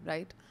comedy,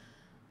 right?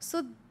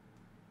 So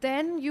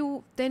then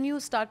you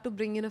start to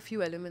bring in a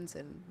few elements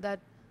in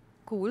that.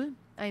 Cool,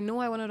 I know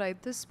I want to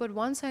write this, but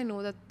once I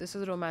know that this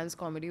is a romance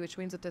comedy, which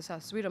means it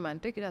has to be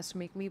romantic, it has to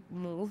make me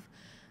move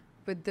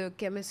with the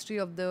chemistry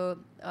of the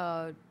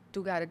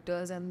two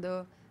characters and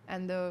the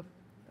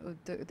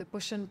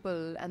push and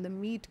pull and the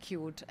meet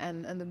cute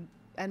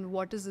and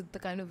what is it, the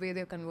kind of way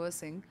they're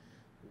conversing.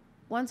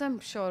 Once I'm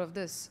sure of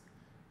this,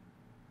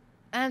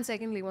 and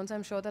secondly, once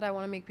I'm sure that I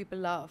want to make people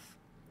laugh,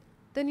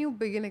 then you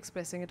begin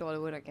expressing it all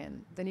over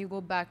again. Then you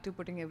go back to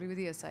putting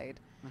everybody aside.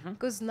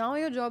 Because now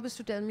your job is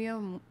to tell me a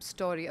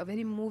story, a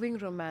very moving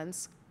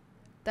romance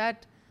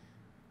that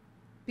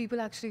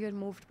people actually get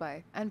moved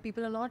by. And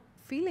people are not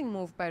feeling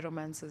moved by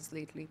romances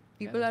lately.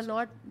 People are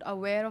not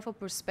aware of a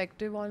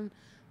perspective on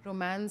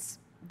romance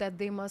that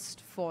they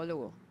must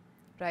follow,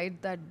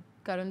 right? That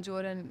Karan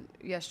Johar and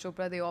Yash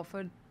Chopra, they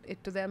offered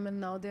it to them and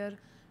now they're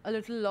a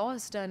little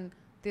lost and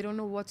they don't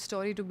know what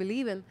story to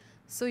believe in.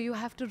 So you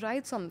have to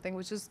write something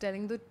which is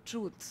telling the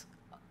truth.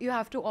 You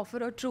have to offer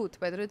a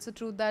truth, whether it's a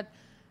truth that,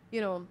 you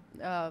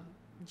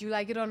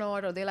like it or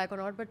not, or they like or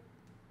not, but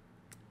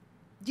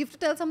you have to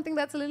tell something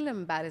that's a little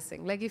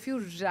embarrassing. Like if you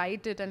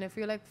write it and if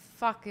you're like,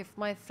 fuck, if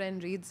my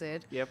friend reads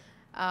it, Yep.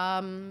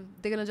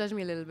 they're going to judge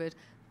me a little bit.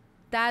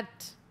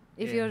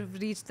 If you've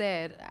reached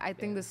there, I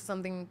think this is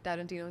something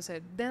Tarantino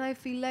said, then I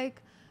feel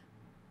like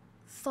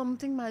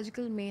something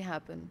magical may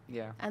happen.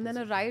 Yeah. And then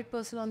a right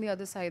person on the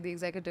other side, the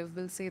executive,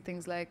 will say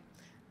things like,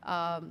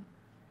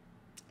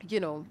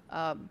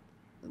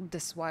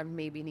 this one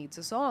maybe needs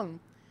a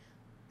song.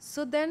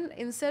 So then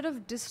instead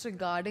of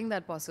disregarding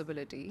that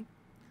possibility,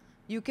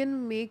 you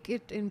can make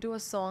it into a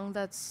song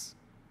that's,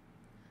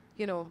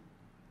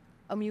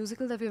 a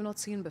musical that we have not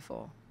seen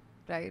before,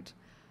 right?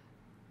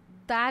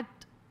 That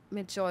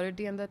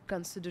maturity and that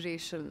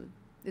consideration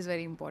is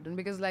very important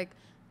because, like,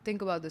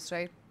 think about this,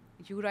 right?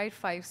 You write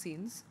 5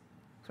 scenes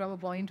from a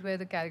point where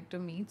the character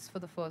meets for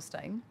the first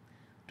time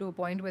to a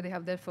point where they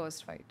have their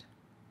first fight.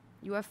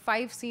 You have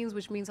 5 scenes,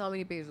 which means how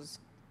many pages?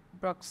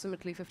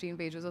 Approximately 15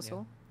 pages or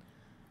so.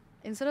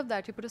 Instead of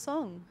that, you put a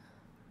song.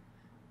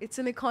 It's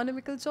an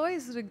economical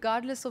choice,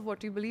 regardless of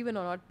what you believe in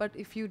or not. But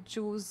if you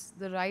choose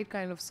the right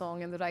kind of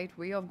song and the right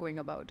way of going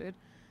about it,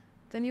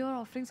 then you are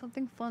offering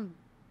something fun,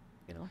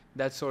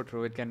 That's so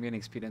true. It can be an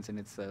experience in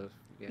itself.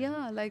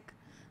 Yeah, like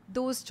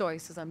those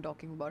choices I'm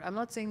talking about. I'm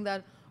not saying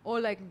that,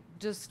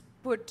 just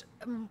put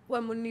a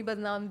Munni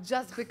Badnaam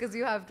just because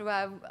you have to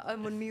have a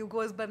Munni who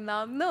goes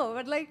Badnaam. No,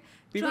 but like...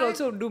 People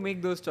also do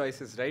make those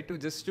choices, right? To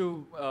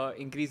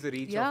increase the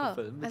reach of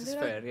a film, which and is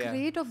there fair. are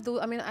great of those.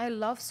 I mean, I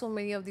love so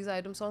many of these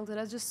item songs that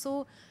are just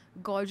so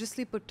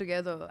gorgeously put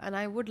together. And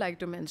I would like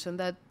to mention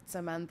that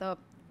Samantha,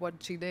 what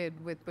she did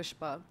with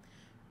Pushpa,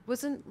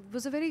 was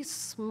a very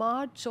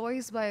smart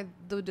choice by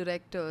the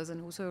directors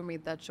and whosoever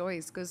made that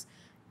choice. Because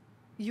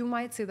you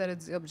might say that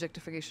it's the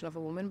objectification of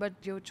a woman, but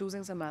you're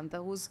choosing Samantha,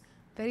 who's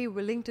very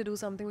willing to do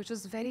something which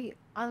is very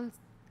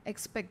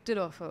unexpected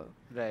of her.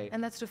 Right.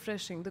 And that's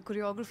refreshing. The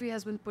choreography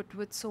has been put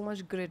with so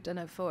much grit and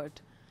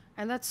effort.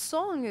 And that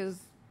song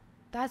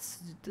that's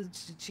the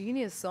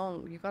genius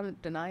song. You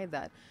can't deny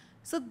that.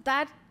 So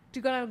that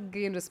you gotta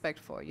gain respect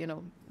for,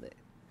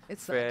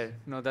 It's Fair.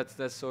 No,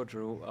 that's so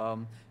true.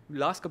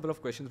 Last couple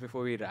of questions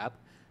before we wrap.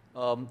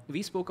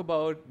 We spoke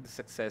about the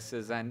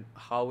successes and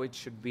how it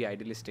should be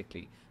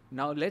idealistically.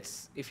 Now,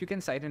 if you can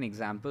cite an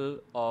example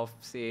of,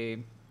 say,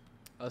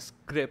 a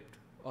script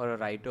or a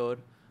writer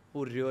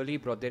who really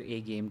brought their A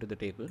game to the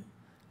table,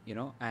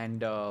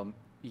 and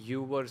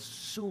you were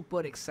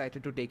super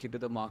excited to take it to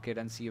the market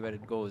and see where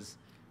it goes,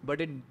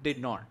 but it did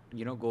not,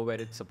 go where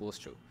it's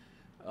supposed to.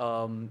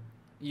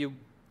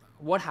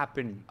 What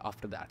happened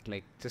after that?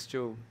 Like, just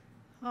to...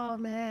 Oh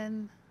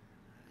man,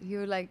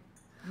 you're like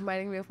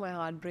reminding me of my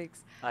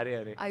heartbreaks. Are,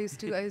 are. I used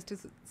to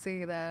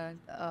say that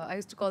I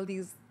used to call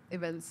these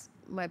events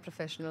my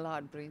professional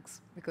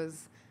heartbreaks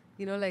because,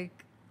 you know,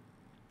 like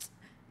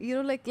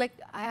like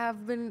I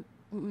have been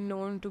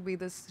known to be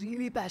this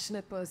really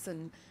passionate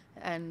person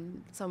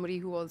and somebody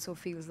who also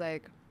feels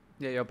like,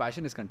 Yeah, your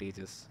passion is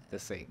contagious.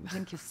 Just saying.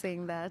 thank you for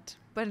saying that,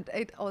 but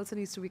it also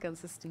needs to be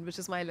consistent, which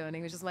is my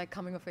learning, which is my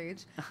coming of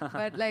age.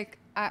 But like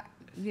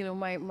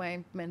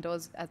my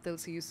mentors at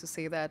Tulsea used to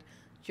say that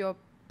your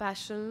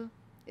passion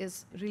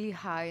is really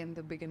high in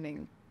the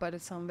beginning, but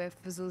it somewhere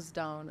fizzles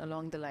down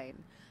along the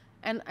line.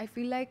 And I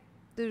feel like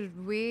the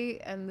way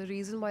and the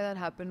reason why that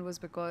happened was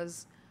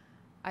because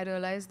I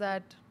realized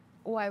that,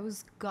 oh, I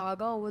was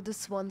gaga over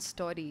this one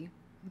story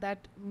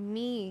that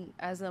me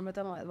as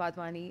Namrata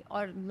Wadhwani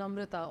or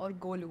Namrata or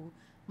Golu,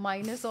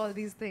 minus all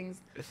these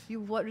things,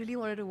 really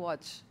wanted to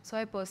watch. So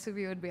I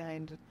persevered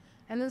behind it.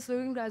 And then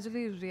slowly and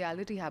gradually,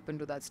 reality happened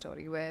to that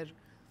story where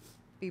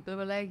people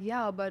were like,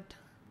 yeah, but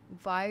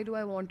why do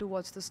I want to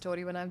watch the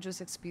story when I've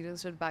just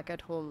experienced it back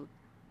at home?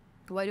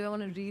 Why do I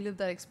want to relive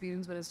that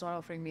experience when it's not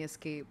offering me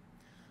escape?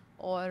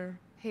 Or,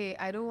 hey,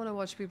 I don't want to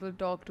watch people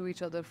talk to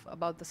each other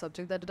about the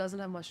subject that doesn't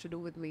have much to do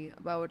with me,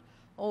 about,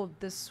 oh,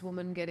 this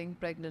woman getting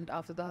pregnant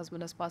after the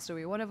husband has passed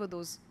away. Whatever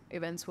those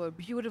events were,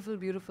 beautiful,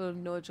 beautiful,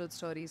 nurtured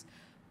stories.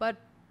 But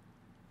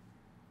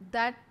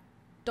that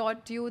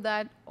taught you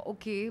that,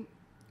 okay,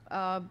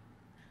 uh,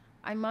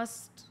 I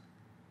must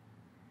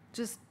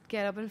just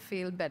get up and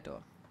fail better,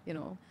 you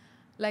know?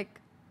 Like,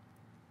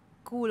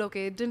 cool,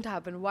 okay, it didn't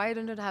happen. Why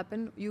didn't it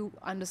happen? You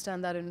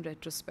understand that in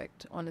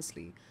retrospect,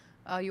 honestly.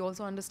 You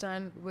also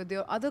understand with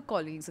your other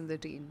colleagues in the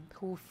team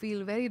who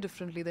feel very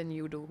differently than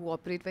you do, who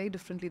operate very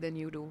differently than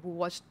you do, who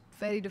watch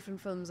very different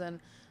films,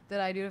 and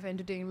their idea of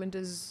entertainment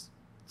is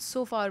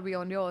so far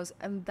beyond yours.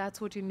 And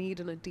that's what you need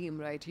in a team,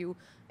 right? You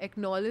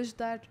acknowledge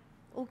that,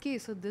 okay,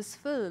 so this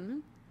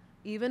film,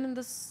 even in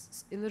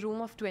the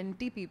room of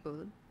 20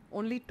 people,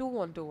 only two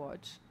want to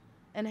watch.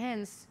 And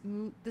hence,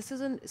 this is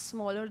a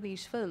smaller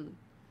niche film,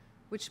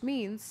 which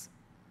means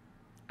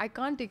I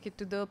can't take it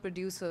to the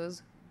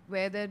producers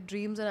where their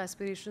dreams and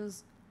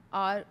aspirations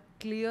are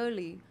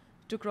clearly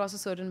to cross a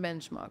certain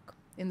benchmark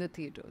in the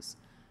theaters.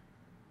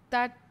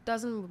 That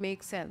doesn't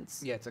make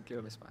sense. Yeah, it's a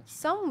clear mismatch.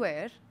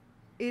 Somewhere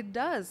it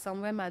does.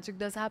 Somewhere magic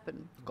does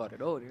happen. Got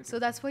it. Oh, really? So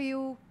that's why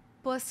you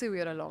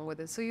persevere along with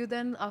it. So you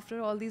then,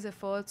 after all these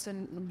efforts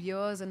and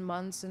years and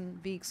months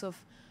and weeks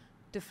of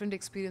different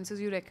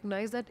experiences, you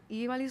recognize that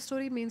ये वाली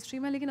story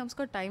mainstream है, लेकिन अब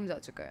उसका time जा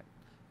चुका है.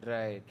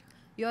 Right.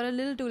 You're a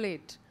little too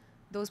late.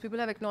 Those people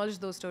have acknowledged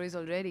those stories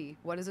already.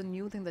 What is a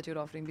new thing that you're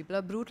offering? People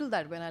are brutal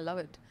that way, and I love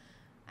it.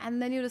 And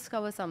then you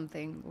discover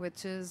something,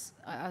 which is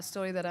a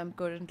story that I'm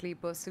currently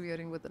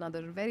persevering with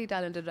another very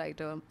talented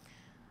writer.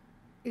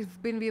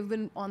 We've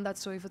been on that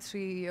story for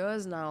 3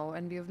 years now,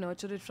 and we have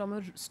nurtured it from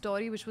a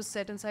story which was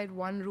set inside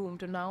one room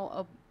to now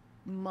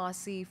a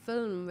massy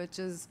film, which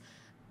is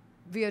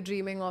we are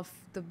dreaming of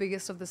the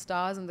biggest of the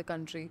stars in the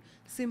country.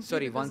 Simply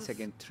Sorry, because 1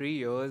 second. 3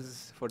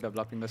 years for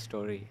developing a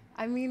story.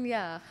 I mean,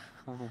 yeah.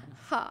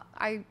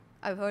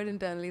 I've heard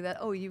internally that,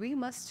 oh, we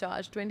must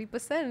charge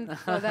 20%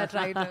 for that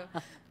writer.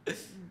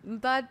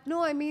 But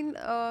no, I mean,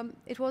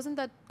 it wasn't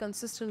that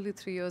consistently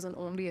 3 years and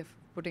only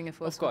putting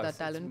efforts Of for course,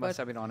 that talent. it must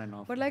have been on and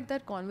off. But like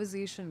that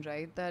conversation,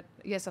 right? That,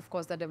 yes, of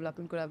course, that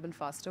development could have been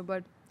faster,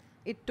 but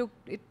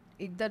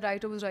that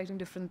writer was writing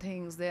different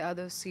things. Their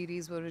other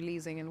series were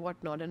releasing and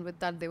whatnot. And with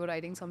that, they were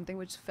writing something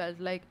which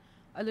felt like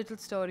a little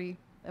story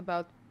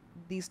about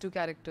these two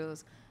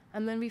characters.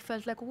 And then we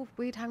felt like, oh,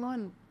 wait, hang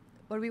on.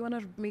 But we want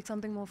to make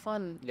something more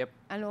fun. Yep.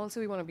 And also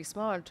we want to be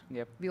smart.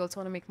 Yep. We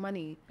also want to make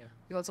money. Yep.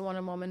 We also want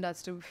our mom and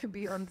dads to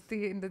be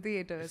in the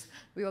theaters.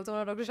 We also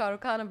want to talk to Shah Rukh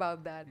Khan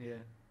about that. Yeah.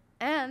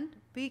 And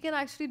we can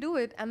actually do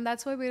it. And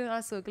that's why we're in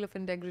our circle of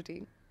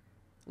integrity.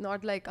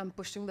 Not like I'm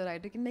pushing the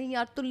writer. Nahi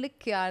yaar, tu likh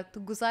yaar, tu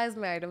gusa is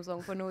my item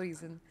song for no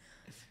reason.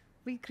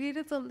 We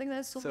created something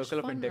that's so much fun.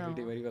 Circle of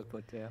integrity, now. Very well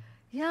put, yeah.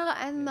 Yeah,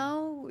 and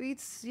now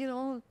it's,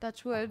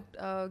 touch wood,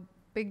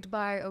 picked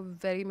by a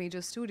very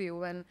major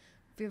studio, and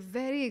we're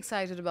very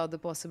excited about the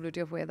possibility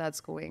of where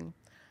that's going.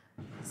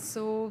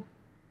 So,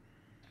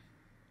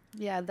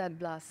 yeah, that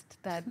blast,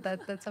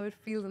 that's how it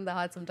feels in the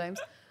heart sometimes.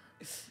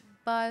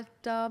 But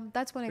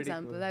that's one Pretty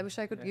example. cool. I wish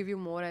I could give you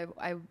more.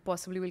 I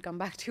possibly will come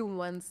back to you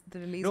once the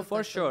release No, of for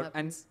that film sure.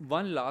 And happens.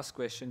 one last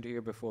question to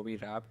you before we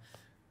wrap.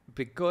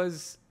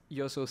 Because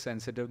you're so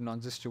sensitive,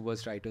 not just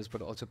towards writers,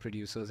 but also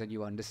producers, and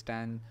you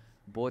understand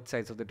both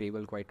sides of the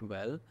table quite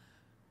well,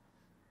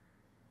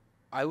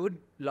 I would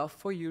love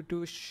for you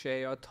to share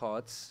your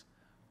thoughts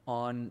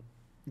on,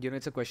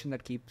 it's a question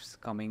that keeps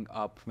coming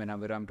up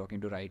whenever I'm talking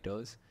to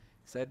writers.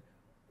 Is that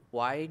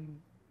why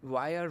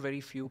are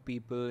very few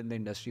people in the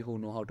industry who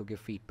know how to give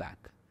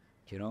feedback?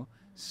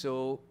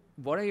 So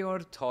what are your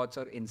thoughts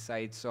or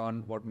insights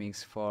on what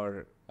makes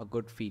for a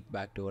good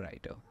feedback to a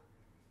writer?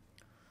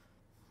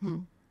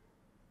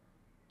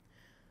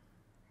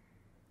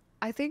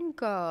 I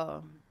think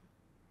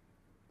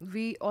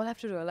we all have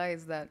to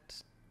realize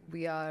that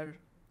we are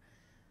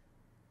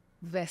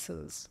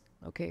vessels,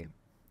 okay?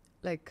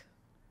 Like,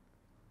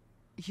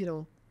 you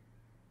know,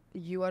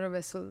 you are a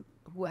vessel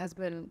who has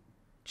been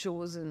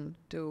chosen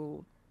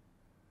to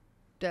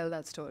tell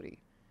that story.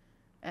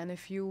 And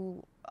if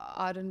you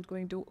aren't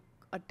going to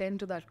attend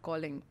to that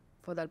calling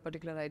for that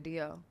particular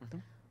idea,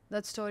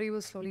 that story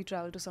will slowly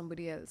travel to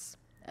somebody else.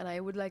 And I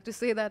would like to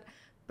say that,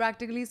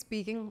 practically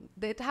speaking,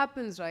 it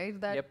happens, right?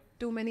 That Yep.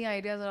 too many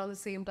ideas around the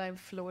same time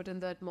float in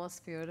the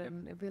atmosphere.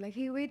 And if we're like,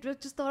 hey, wait, we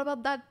just thought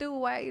about that too.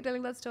 Why are you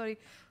telling that story?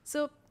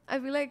 So I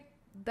feel like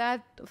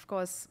that, of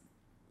course,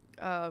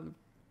 um,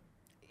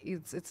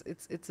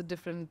 it's a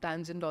different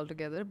tangent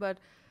altogether. But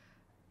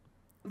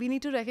we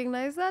need to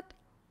recognize that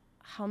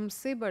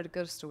हमसे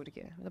बढ़कर story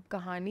है, मतलब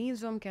कहानी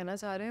जो हम कहना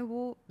चाह रहे हैं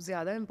वो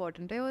ज़्यादा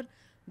इम्पोर्टेंट है, और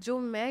जो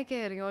मैं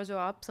कह रही हूँ और जो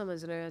आप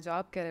समझ रहे हैं, जो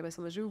आप कह रहे हैं मैं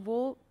समझ रही हूँ,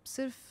 वो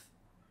सिर्फ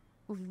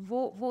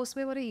वो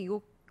उसमें हमारे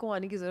ईगो को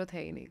आने की ज़रूरत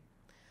है ही नहीं.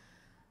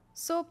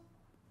 सो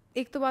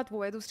एक तो बात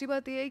वो है. दूसरी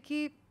बात ये है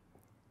कि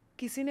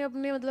किसी ने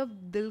अपने मतलब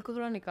दिल को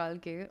थोड़ा निकाल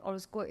के और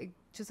उसको एक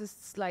जैसे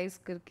स्लाइस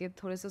करके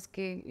थोड़े से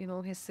उसके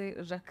हिस्से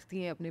रख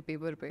दिए अपने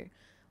पेपर पे,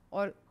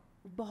 और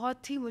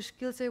बहुत ही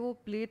मुश्किल से वो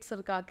प्लेट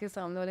सरका के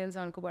सामने वाले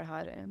इंसान को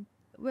बढ़ा रहे हैं.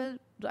 Well,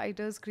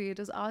 writers,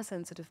 creators are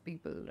sensitive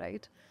people,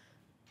 right?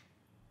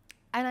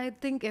 And I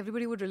think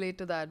everybody would relate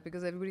to that,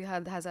 because everybody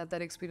has had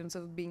that experience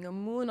of being a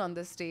moon on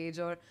the stage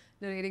or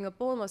narrating a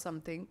poem or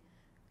something.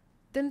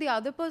 Then the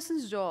other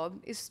person's job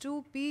is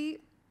to be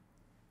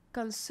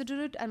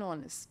considerate and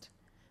honest.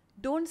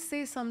 Don't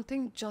say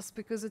something just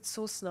because it's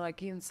so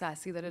snarky and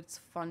sassy that it's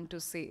fun to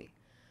say.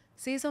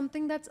 Say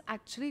something that's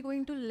actually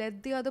going to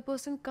let the other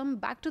person come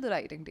back to the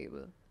writing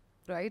table,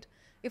 right?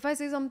 If I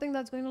say something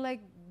that's going to like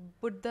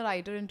put the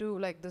writer into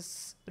like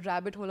this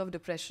rabbit hole of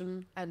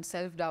depression and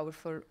self-doubt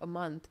for a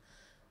month,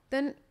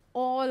 then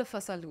all of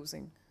us are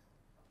losing,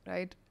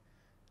 right?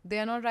 They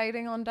are not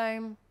writing on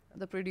time,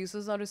 the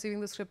producer's not receiving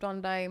the script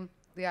on time,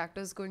 the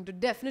actor's going to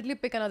definitely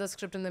pick another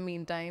script in the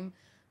meantime,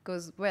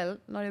 because, well,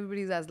 not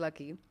everybody's as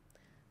lucky.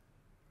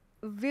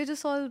 We're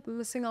just all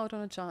missing out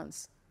on a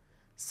chance.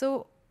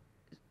 So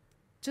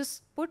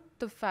just put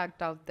the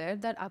fact out there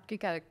that आपके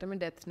character में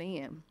depth नहीं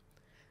है,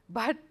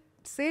 but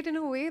say it in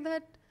a way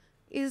that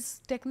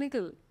is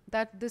technical,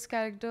 that this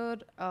character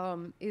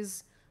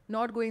is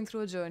not going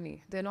through a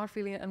journey. They're not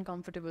feeling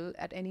uncomfortable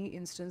at any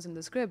instance in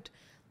the script.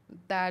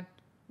 That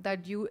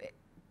you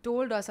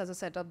told us as a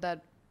setup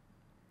that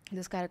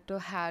this character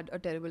had a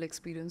terrible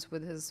experience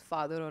with his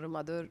father or a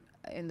mother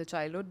in the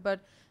childhood,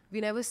 but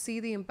we never see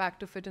the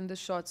impact of it in the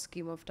short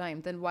scheme of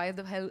time. Then why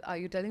the hell are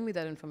you telling me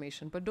that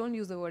information? But don't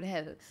use the word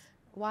hell.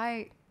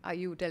 Why are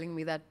you telling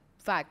me that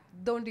fact?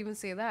 Don't even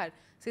say that.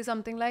 Say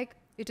something like,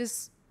 it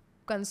is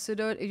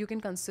considered, you can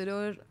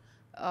consider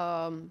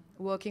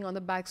working on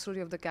the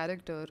backstory of the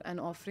character and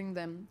offering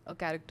them a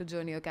character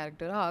journey, a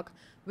character arc,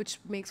 which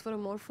makes for a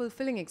more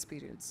fulfilling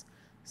experience.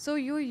 So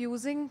you're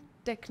using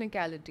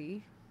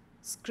technicality,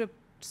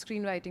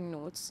 screenwriting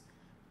notes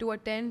to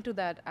attend to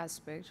that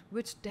aspect,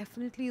 which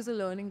definitely is a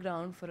learning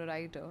ground for a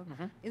writer,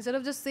 instead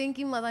of just saying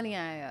ki maza nahi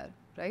aaya yaar,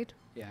 right?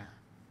 Yeah.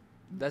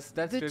 That's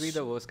really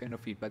the worst kind of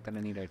feedback that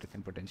any writer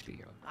can potentially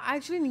hear.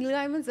 Actually, Neil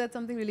Gaiman said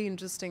something really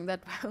interesting,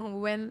 that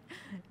when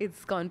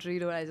it's contrary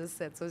to what I just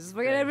said, so just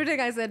forget everything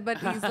I said, but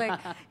he's like,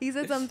 he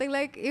said something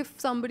like, if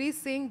somebody's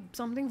saying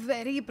something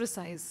very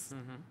precise,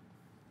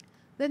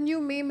 then you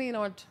may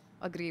not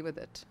agree with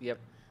it. Yep.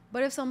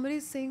 But if somebody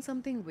is saying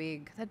something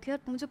vague, that yaar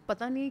mujhe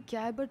pata nahi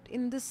kya hai, but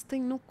in this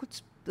thing no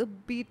kuch the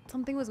beat,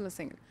 something was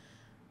missing,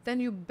 then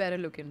you better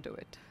look into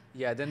it.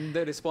 Yeah, then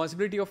the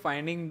responsibility of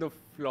finding the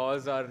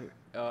flaws are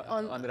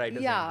on the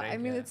writer's yeah, end, right? I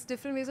mean, it's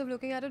different ways of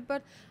looking at it,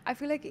 but I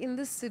feel like in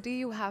this city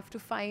you have to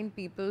find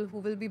people who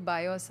will be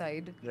by your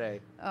side,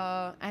 right,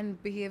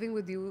 and behaving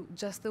with you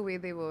just the way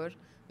they were,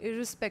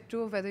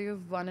 irrespective of whether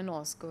you've won an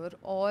Oscar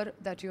or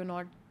that you're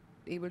not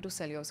able to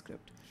sell your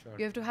script. Sure.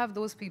 You have to have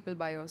those people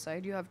by your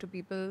side. You have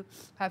to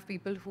have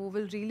people who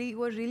are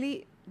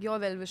really your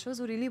well-wishers,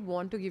 who really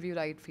want to give you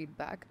right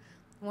feedback,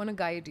 want to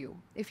guide you.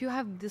 If you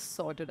have this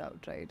sorted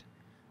out, right,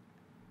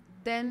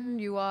 then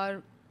you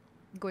are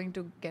going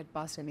to get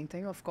past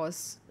anything. Of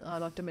course,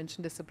 not to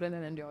mention discipline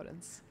and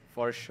endurance.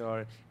 For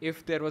sure.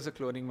 If there was a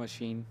cloning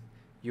machine,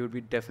 you would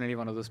be definitely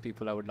one of those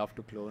people I would love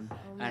to clone. Oh,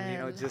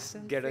 and, man,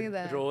 just get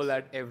a role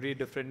at every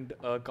different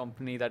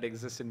company that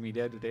exists in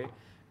media today.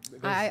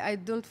 I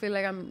don't feel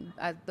like I'm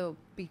at the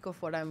peak of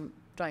what I'm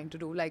trying to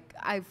do. Like,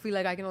 I feel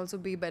like I can also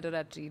be better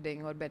at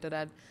reading, or better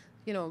at,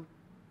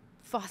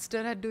 faster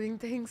at doing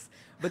things.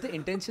 But the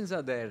intentions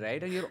are there,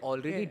 right? And you're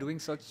already doing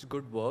such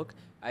good work.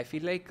 I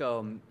feel like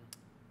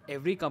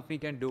every company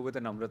can do with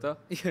a Namrata,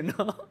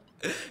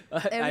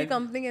 Every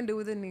company can do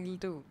with a Neil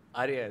too.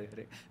 Are.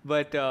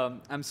 But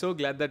I'm so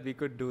glad that we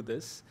could do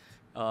this.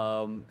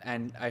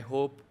 And I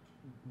hope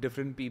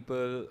different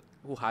people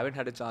who haven't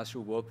had a chance to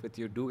work with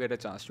you do get a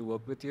chance to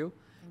work with you.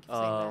 Thank you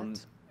for saying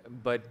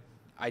that. But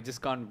I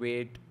just can't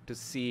wait to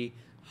see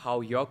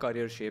how your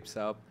career shapes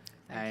up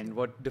and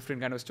what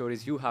different kind of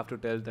stories you have to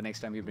tell the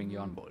next time we bring you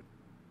on board.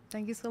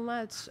 Thank you so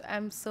much.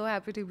 I'm so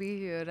happy to be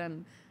here,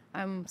 and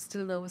I'm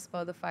still nervous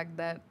about the fact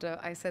that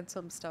I said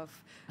some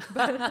stuff.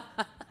 But,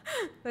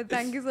 but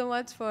thank you so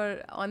much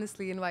for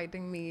honestly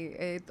inviting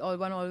me.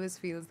 One always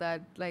feels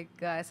that like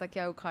ऐसा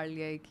क्या उखाड़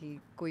लिया है कि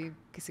कोई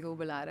किसी को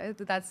बुला रहा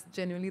है. That's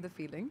genuinely the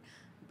feeling.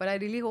 But I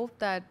really hope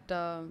that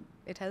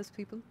it helps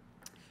people.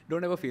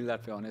 Don't ever feel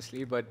that way,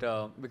 honestly, but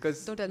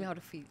because Don't tell me how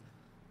to feel.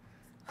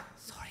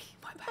 sorry,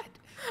 my bad.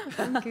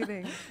 I'm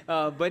kidding.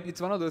 But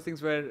it's one of those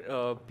things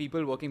where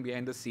people working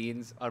behind the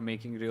scenes are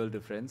making real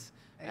difference,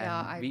 and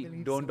Yeah, I we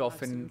believe don't so,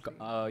 often,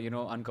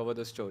 absolutely. uncover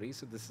the story.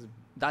 So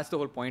that's the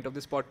whole point of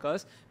this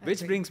podcast.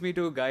 Which Agree. brings me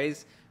to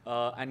guys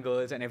and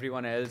girls and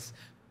everyone else.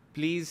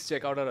 Please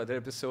check out our other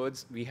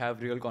episodes. We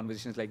have real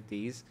conversations like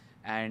these.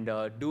 And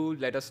do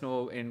let us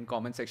know in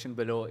comment section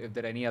below if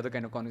there are any other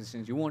kind of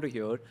conversations you want to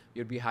hear.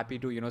 You'd be happy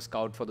to,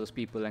 scout for those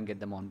people and get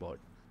them on board.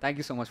 Thank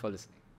you so much for listening.